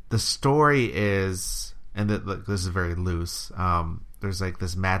the story is, and this is very loose, there's like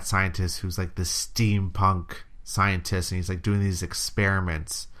this mad scientist who's like this steampunk scientist, and he's like doing these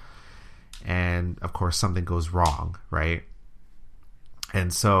experiments. And of course something goes wrong, right?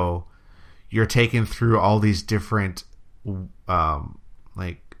 And so you're taken through all these different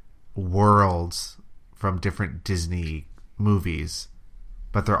like worlds from different Disney movies,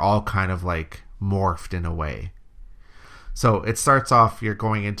 but they're all kind of like morphed in a way. So it starts off, you're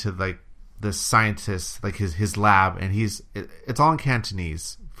going into like this scientist, like his lab, and it's all in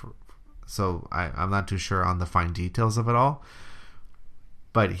Cantonese, so I'm not too sure on the fine details of it all.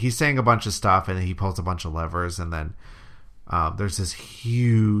 But he's saying a bunch of stuff, and then he pulls a bunch of levers, and then there's this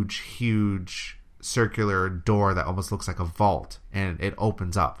huge circular door that almost looks like a vault, and it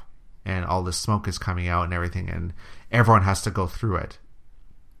opens up, and all this smoke is coming out and everything, and everyone has to go through it.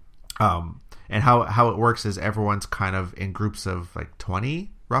 And how it works is everyone's kind of in groups of like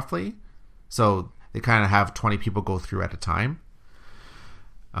 20, roughly. So they kind of have 20 people go through at a time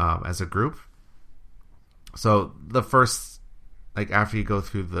as a group. So the first, like after you go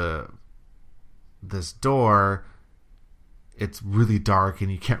through this door, it's really dark and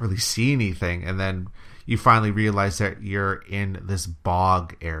you can't really see anything. And then you finally realize that you're in this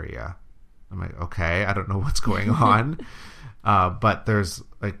bog area. I'm like, okay, I don't know what's going on. But there's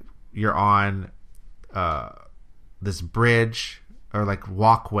like, you're on this bridge or like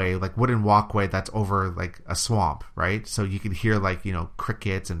walkway, like wooden walkway that's over like a swamp, right? So you can hear like, you know,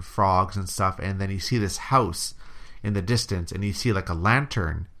 crickets and frogs and stuff. And then you see this house in the distance, and you see like a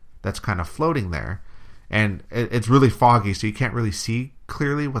lantern that's kind of floating there. And it's really foggy, so you can't really see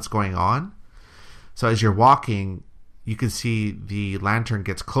clearly what's going on. So as you're walking, you can see the lantern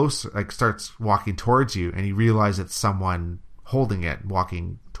gets closer, like starts walking towards you, and you realize it's someone holding it,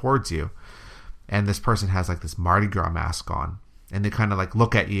 walking towards you. And this person has like this Mardi Gras mask on. And they kind of like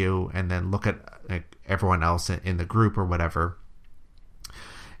look at you and then look at like everyone else in the group or whatever.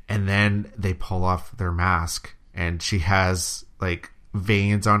 And then they pull off their mask, and she has like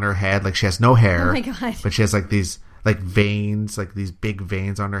veins on her head. Like she has no hair. Oh my God. But she has like these like veins, like these big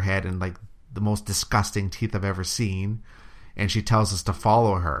veins on her head, and like the most disgusting teeth I've ever seen. And she tells us to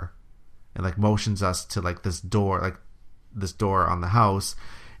follow her, and like motions us to like this door on the house.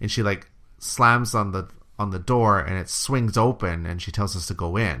 And she like slams on the door, and it swings open, and she tells us to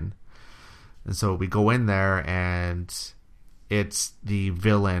go in. And so we go in there, and it's the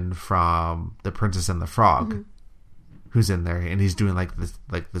villain from The Princess and the Frog, who's in there, and he's doing like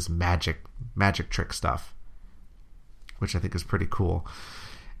this magic trick stuff, which I think is pretty cool.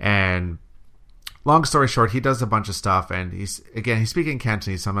 And long story short, he does a bunch of stuff, and he's speaking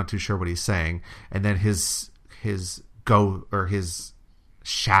Cantonese, so I'm not too sure what he's saying. And then his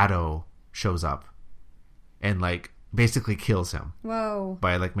shadow shows up and like basically kills him. Whoa.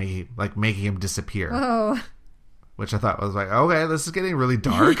 By like making him disappear. Whoa. Which I thought was like, okay, this is getting really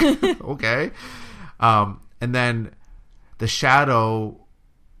dark. Okay. And then the shadow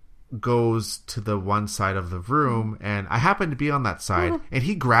goes to the one side of the room, and I happen to be on that side, and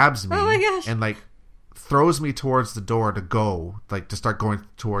he grabs me. Oh my gosh. And like throws me towards the door to go, like to start going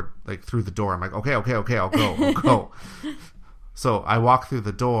toward like through the door. I'm like, okay, I'll go. So I walk through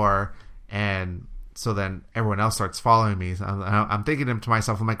the door, and so then everyone else starts following me. I'm thinking to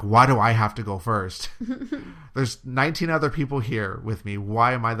myself, I'm like, why do I have to go first? There's 19 other people here with me.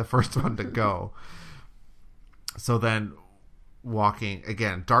 Why am I the first one to go? So then walking,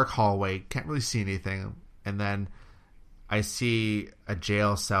 again, dark hallway, can't really see anything. And then I see a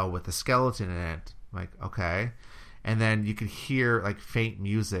jail cell with a skeleton in it. I'm like, okay. And then you can hear like faint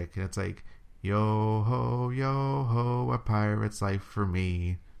music, and it's like, yo ho, a pirate's life for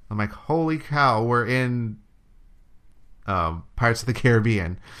me. I'm like, holy cow, we're in Pirates of the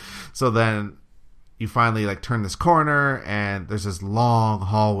Caribbean. So then you finally like turn this corner, and there's this long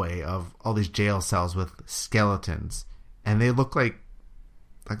hallway of all these jail cells with skeletons, and they look like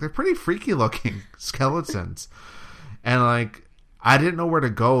they're pretty freaky looking skeletons. And like I didn't know where to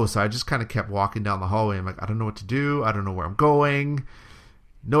go, so I just kind of kept walking down the hallway. I'm like, I don't know what to do. I don't know where I'm going.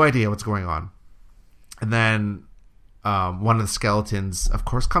 No idea what's going on. And then one of the skeletons, of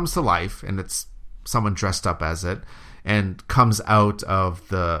course, comes to life, and it's someone dressed up as it, and comes out of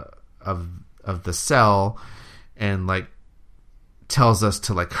the cell, and like tells us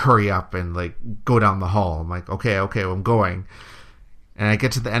to like hurry up and like go down the hall. I'm like, okay, well, I'm going. And I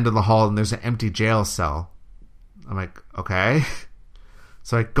get to the end of the hall, and there's an empty jail cell. I'm like, okay.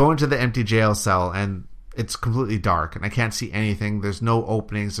 So I go into the empty jail cell, and it's completely dark, and I can't see anything. There's no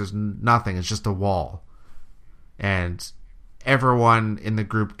openings. There's nothing. It's just a wall. And everyone in the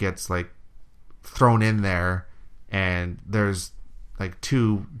group gets like thrown in there, and there's like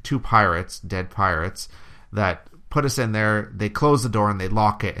two pirates, dead pirates, that put us in there. They close the door and they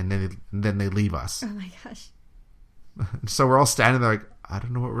lock it, and then they leave us. Oh my gosh. So we're all standing there like, I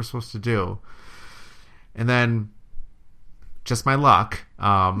don't know what we're supposed to do. And then, just my luck,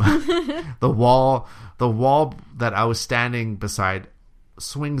 the wall that I was standing beside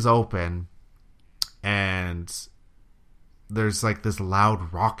swings open, and there's like this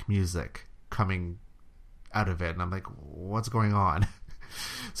loud rock music coming out of it, and I'm like, what's going on?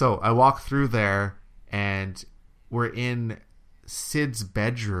 So I walk through there, and we're in Sid's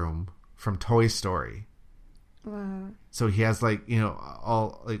bedroom from Toy Story. Wow. So he has like, you know,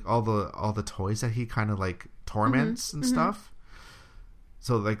 all the toys that he kind of like torments and stuff.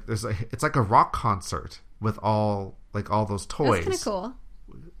 So like it's like a rock concert with all those toys. That's kind of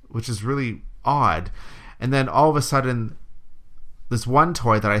cool. Which is really odd. And then all of a sudden, this one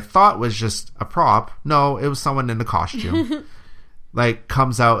toy that I thought was just a prop, no, it was someone in a costume. Like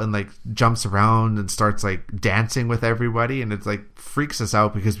comes out and like jumps around and starts like dancing with everybody, and it's like freaks us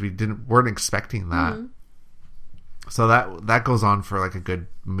out because weren't expecting that. So that goes on for like a good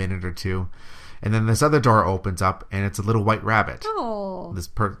minute or two, and then this other door opens up, and it's a little white rabbit. Oh, this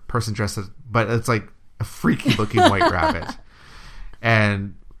person dressed as, but it's like a freaky looking white rabbit,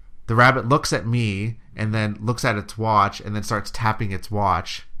 and the rabbit looks at me and then looks at its watch and then starts tapping its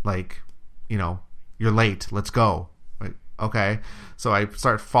watch like, you know, you're late, let's go. Like, okay. So I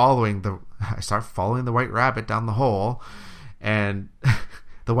start following the White Rabbit down the hole, and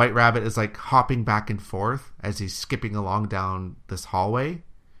the White Rabbit is like hopping back and forth as he's skipping along down this hallway.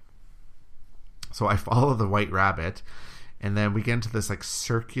 So I follow the White Rabbit, and then we get into this like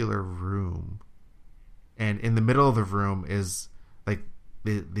circular room, and in the middle of the room is like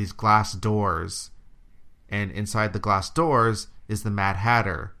these glass doors, and inside the glass doors is the Mad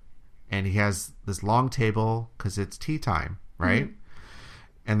Hatter, and he has this long table because it's tea time, right? Mm-hmm.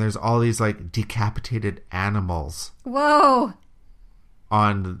 And there's all these like decapitated animals. Whoa!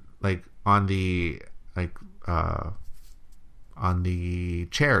 On the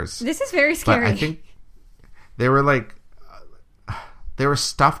chairs. This is very scary. But I think they were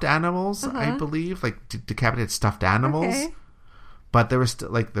stuffed animals, I believe, like decapitated stuffed animals. Okay. But there was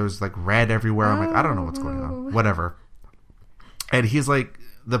there was red everywhere. I'm like, I don't know what's going on. Whatever. And he's like,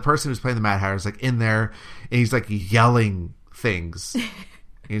 the person who's playing the Mad Hatter is like in there, and he's like yelling things.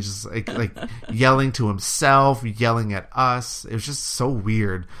 He's just like yelling to himself, yelling at us. It was just so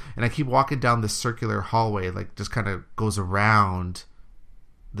weird. And I keep walking down this circular hallway, like just kind of goes around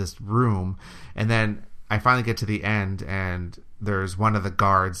this room. And then I finally get to the end, and there's one of the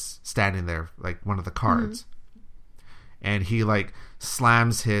guards standing there, like one of the cards. Mm-hmm. And he like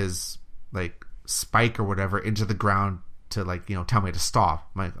slams his like spike or whatever into the ground to tell me to stop.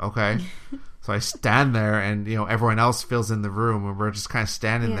 I'm like, okay. So I stand there, and everyone else fills in the room, and we're just kind of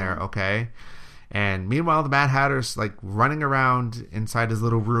standing there, okay. And meanwhile, the Mad Hatter's like running around inside his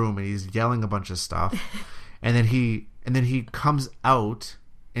little room, and he's yelling a bunch of stuff. and then he comes out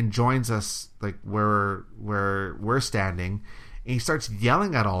and joins us like where we're standing, and he starts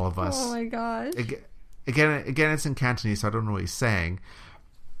yelling at all of us. Oh my gosh! Again, it's in Cantonese, so I don't know what he's saying.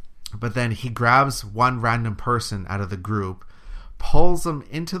 But then he grabs one random person out of the group, pulls them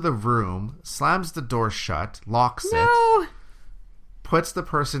into the room, slams the door shut, locks it, puts the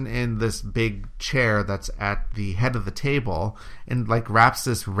person in this big chair that's at the head of the table, and like wraps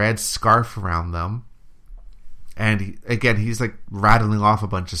this red scarf around them. And he's like rattling off a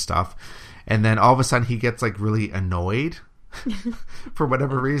bunch of stuff. And then all of a sudden he gets like really annoyed for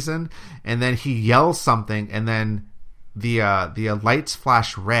whatever reason. And then he yells something, and then the lights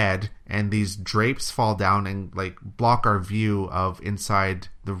flash red, and these drapes fall down and like block our view of inside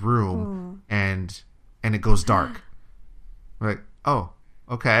the room, and it goes dark. We're like, oh,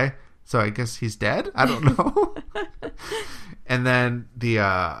 okay, so I guess he's dead. I don't know. And then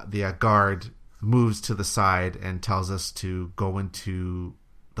the guard moves to the side and tells us to go into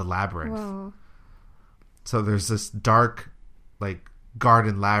the labyrinth. Whoa. So there's this dark like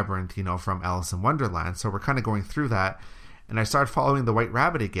garden labyrinth, from Alice in Wonderland. So we're kind of going through that, and I started following the White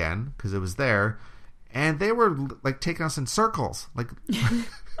Rabbit again because it was there, and they were like taking us in circles, like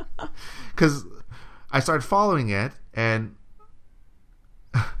because I started following it, and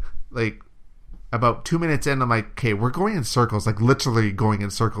like about 2 minutes in, I'm like, okay, we're going in circles, like literally going in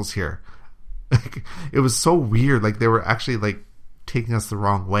circles here. Like, it was so weird. Like they were actually like taking us the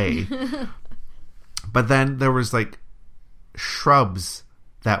wrong way. But then there was like shrubs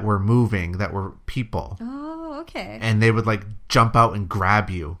that were moving, that were people. Oh, okay. And they would like jump out and grab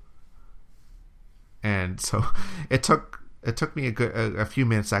you. And so it took me a few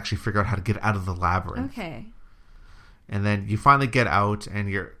minutes to actually figure out how to get out of the labyrinth. Okay. And then you finally get out, and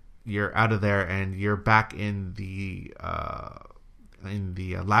you're out of there, and you're back in the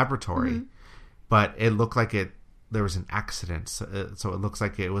laboratory. Mm-hmm. But it looked like there was an accident, so it looks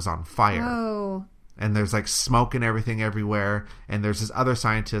like it was on fire. Oh. And there's like smoke and everything everywhere, and there's this other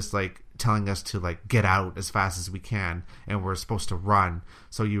scientist like telling us to like get out as fast as we can, and we're supposed to run.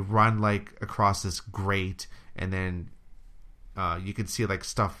 So you run like across this grate, and then you can see like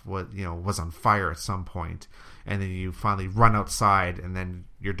stuff was on fire at some point, and then you finally run outside, and then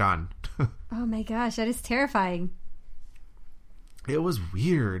you're done. Oh my gosh, that is terrifying. It was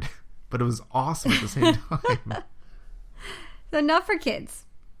weird, but it was awesome at the same time. So not for kids.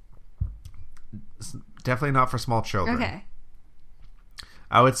 Definitely not for small children. Okay.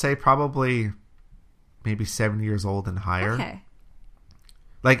 I would say probably maybe 7 years old and higher. Okay.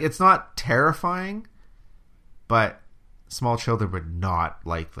 Like, it's not terrifying, but small children would not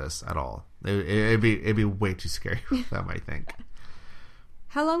like this at all. It'd be way too scary for them, I think.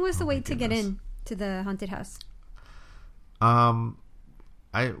 How long was the wait to get in to the haunted house?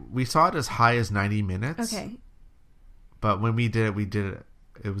 We saw it as high as 90 minutes. Okay. But when we did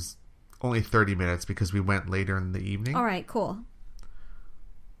it was only 30 minutes because we went later in the evening. All right, cool.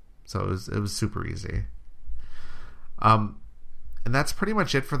 So it was super easy. And that's pretty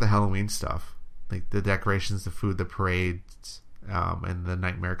much it for the Halloween stuff. Like the decorations, the food, the parades, and the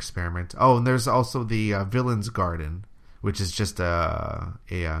Nightmare Experiment. Oh, and there's also the Villain's Garden, which is just a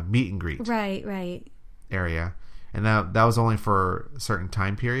meet and greet Right. area, and that was only for certain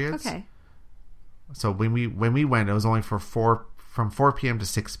time periods. Okay. So when we went, it was only from 4 p.m. to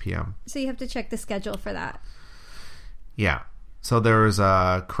 6 p.m. So you have to check the schedule for that. Yeah. So there was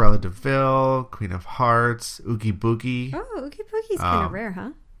Cruella de Vil, Queen of Hearts, Oogie Boogie. Oh, Oogie Boogie's kind of rare,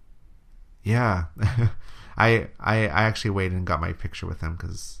 huh? Yeah. I actually waited and got my picture with him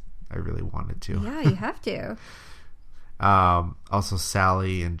because I really wanted to. Yeah, you have to. Also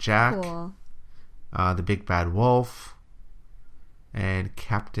Sally and Jack. Cool. The Big Bad Wolf. And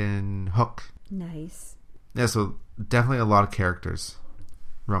Captain Hook. Nice. Yeah, so definitely a lot of characters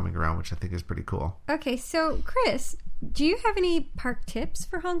roaming around, which I think is pretty cool. Okay, so Chris, do you have any park tips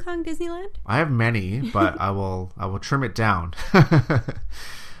for Hong Kong Disneyland? I have many, but I will trim it down.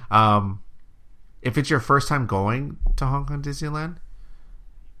 If it's your first time going to Hong Kong Disneyland,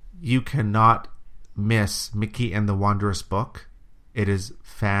 you cannot miss Mickey and the Wondrous Book. It is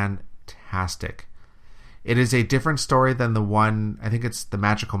fantastic. It is a different story than the one, I think it's the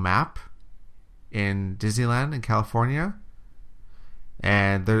Magical Map in Disneyland in California.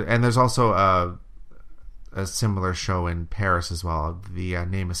 And there's also a similar show in Paris as well. The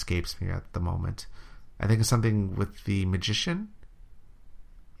name escapes me at the moment. I think it's something with the magician.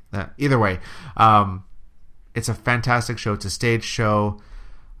 Either way, it's a fantastic show. It's a stage show.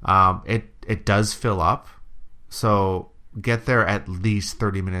 It does fill up, so get there at least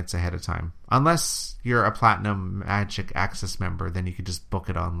 30 minutes ahead of time. Unless you're a Platinum Magic Access member, then you can just book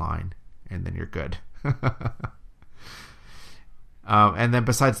it online, and then you're good. And then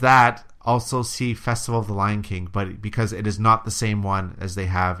besides that, also see Festival of the Lion King, but because it is not the same one as they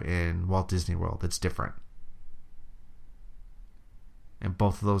have in Walt Disney World, it's different. And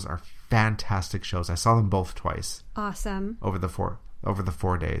both of those are fantastic shows. I saw them both twice. Awesome. Over the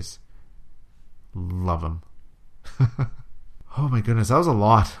 4 days. Love them. Oh my goodness, that was a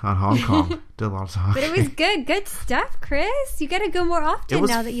lot on Hong Kong. Did a lot of talking. But it was good stuff, Chris. You got to go more often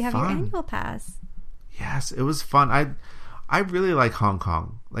now that you have your annual pass. Yes, it was fun. I really like Hong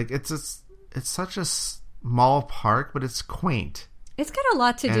Kong. Like it's such a small park, but it's quaint. It's got a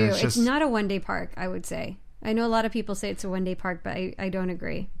lot to do. It's not a one-day park, I would say. I know a lot of people say it's a one-day park, but I don't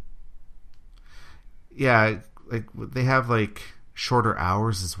agree. Yeah, like they have like shorter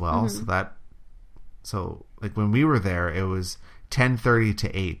hours as well, Mm-hmm. so like when we were there, it was 10:30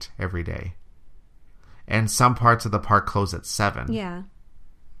 to 8 every day, and some parts of the park close at 7. Yeah.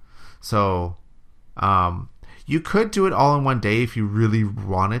 So, you could do it all in one day if you really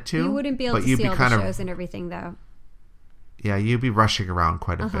wanted to. You wouldn't be able to see all the shows and everything, though. Yeah, you'd be rushing around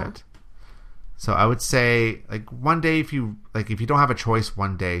quite a bit. So I would say, like, one day if you don't have a choice,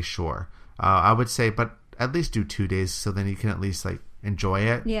 one day, sure. I would say, but at least do 2 days, so then you can at least like enjoy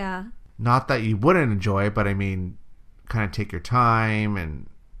it. Yeah. Not that you wouldn't enjoy it, but I mean, kind of take your time and,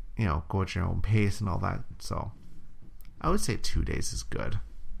 you know, go at your own pace and all that. So I would say 2 days is good.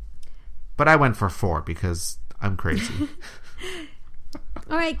 But I went for 4 because I'm crazy.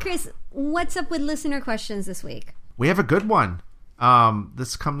 All right, Chris, what's up with listener questions this week? We have a good one.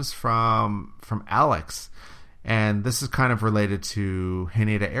 This comes from Alex, and this is kind of related to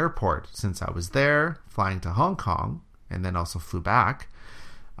Haneda Airport, since I was there flying to Hong Kong and then also flew back.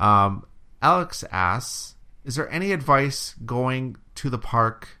 Alex asks, is there any advice going to the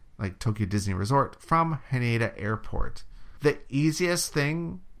park, like Tokyo Disney Resort, from Haneda Airport? The easiest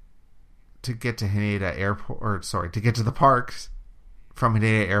thing to get to Haneda Airport, to get to the parks from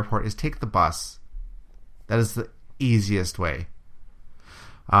Haneda Airport is take the bus. That is the easiest way.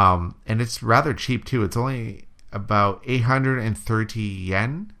 And it's rather cheap too. It's only about 830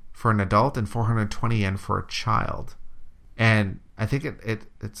 yen for an adult and 420 yen for a child. And I think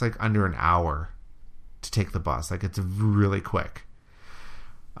it's like under an hour to take the bus. Like, it's really quick.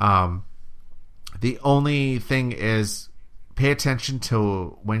 The only thing is pay attention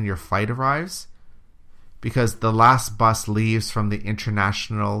to when your flight arrives, because the last bus leaves from the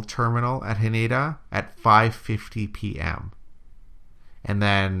international terminal at Haneda at 5:50 p.m. And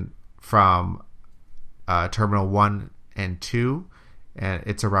then from Terminal 1 and 2,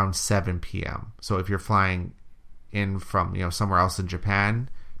 it's around 7 p.m. So if you're flying in from, you know, somewhere else in Japan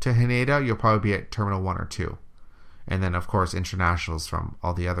to Haneda, you'll probably be at Terminal 1 or 2. And then, of course, internationals from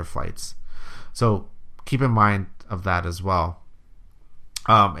all the other flights. So keep in mind of that as well.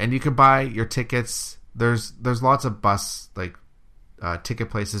 And you can buy your tickets. There's lots of bus ticket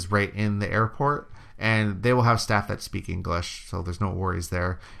places right in the airport, and they will have staff that speak English, so there's no worries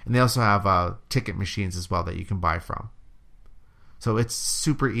there. And they also have ticket machines as well that you can buy from. So it's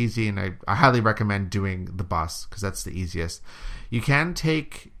super easy, and I highly recommend doing the bus because that's the easiest. You can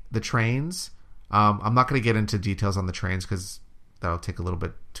take the trains. I'm not going to get into details on the trains because that'll take a little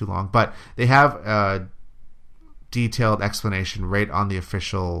bit too long. But they have a detailed explanation right on the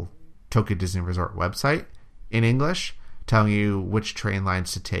official Tokyo Disney Resort website in English, telling you which train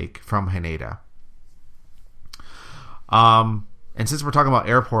lines to take from Haneda. And since we're talking about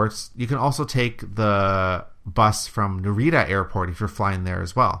airports, you can also take the bus from Narita Airport if you're flying there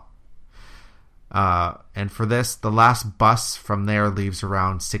as well. And for this, the last bus from there leaves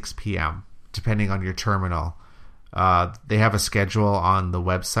around 6 p.m., depending on your terminal. They have a schedule on the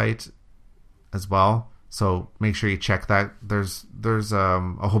website as well, so make sure you check that. There's a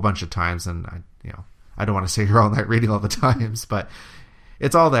whole bunch of times, and I don't want to sit here all night reading all the times, but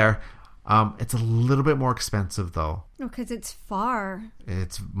it's all there. It's a little bit more expensive though. Oh, because it's far.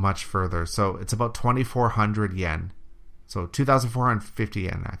 It's much further. So it's about 2,400 yen. So 2,450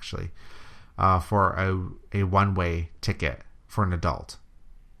 yen actually, for a one-way ticket for an adult.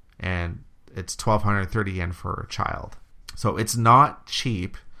 And it's 1,230 yen for a child. So it's not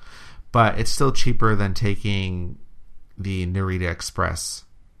cheap, but it's still cheaper than taking the Narita Express,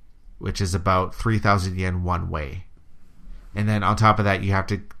 which is about 3,000 yen one way. And then on top of that, you have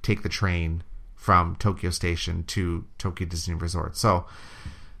to take the train from Tokyo Station to Tokyo Disney Resort. So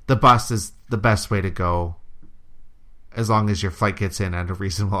the bus is the best way to go as long as your flight gets in at a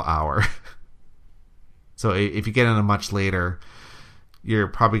reasonable hour. So if you get in a much later, you're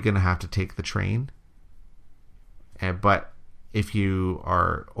probably going to have to take the train. But if you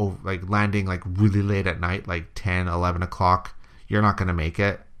are landing really late at night, like 10, 11 o'clock, you're not going to make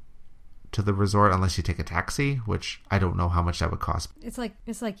it to the resort unless you take a taxi, which I don't know how much that would cost. It's like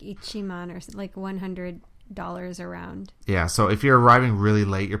Ichiman or like $100 around. Yeah, so if you're arriving really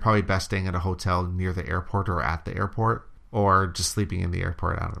late, you're probably best staying at a hotel near the airport or at the airport, or just sleeping in the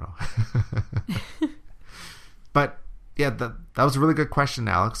airport. I don't know. But yeah, that was a really good question,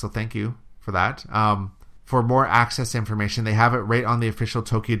 Alex. So thank you for that. For more access information, they have it right on the official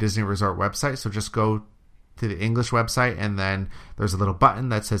Tokyo Disney Resort website. So just go to the English website, and then there's a little button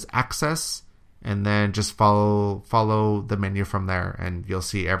that says access, and then just follow the menu from there, and you'll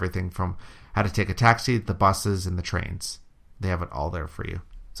see everything from how to take a taxi, the buses, and the trains. They have it all there for you.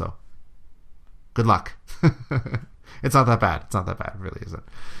 So good luck. It's not that bad. It really isn't.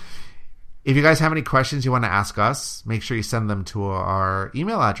 If you guys have any questions you want to ask us, make sure you send them to our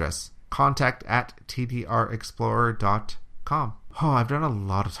email address, contact@tdrexplorer.com. Oh, I've done a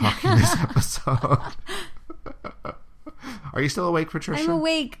lot of talking this episode. Are you still awake, Patricia? I'm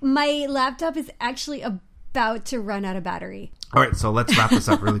awake. My laptop is actually about to run out of battery. All right, so let's wrap this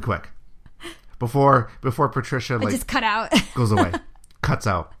up really quick. Before Patricia just cut out. Goes away. Cuts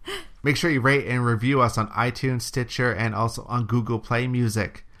out. Make sure you rate and review us on iTunes, Stitcher, and also on Google Play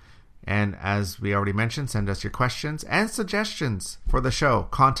Music. And as we already mentioned, send us your questions and suggestions for the show.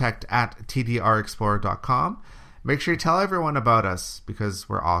 Contact@tdrexplorer.com. Make sure you tell everyone about us because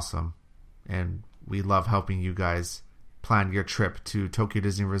we're awesome. And we love helping you guys plan your trip to Tokyo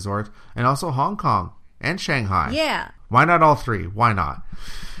Disney Resort and also Hong Kong and Shanghai. Yeah. Why not all three? Why not?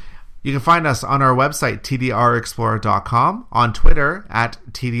 You can find us on our website, tdrexplorer.com, on Twitter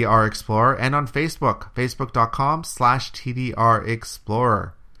 @tdrexplorer, and on Facebook,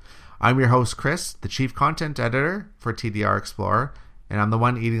 facebook.com/tdrexplorer. I'm your host, Chris, the Chief Content Editor for TDR Explorer, and I'm the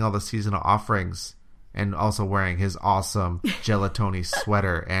one eating all the seasonal offerings and also wearing his awesome Gelatoni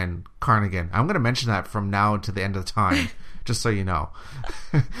sweater and cardigan. I'm going to mention that from now to the end of the time, just so you know.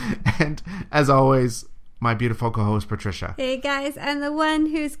 And as always, my beautiful co-host, Patricia. Hey guys, I'm the one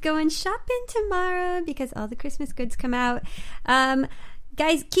who's going shopping tomorrow because all the Christmas goods come out.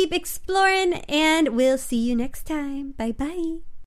 Guys, keep exploring, and we'll see you next time. Bye-bye.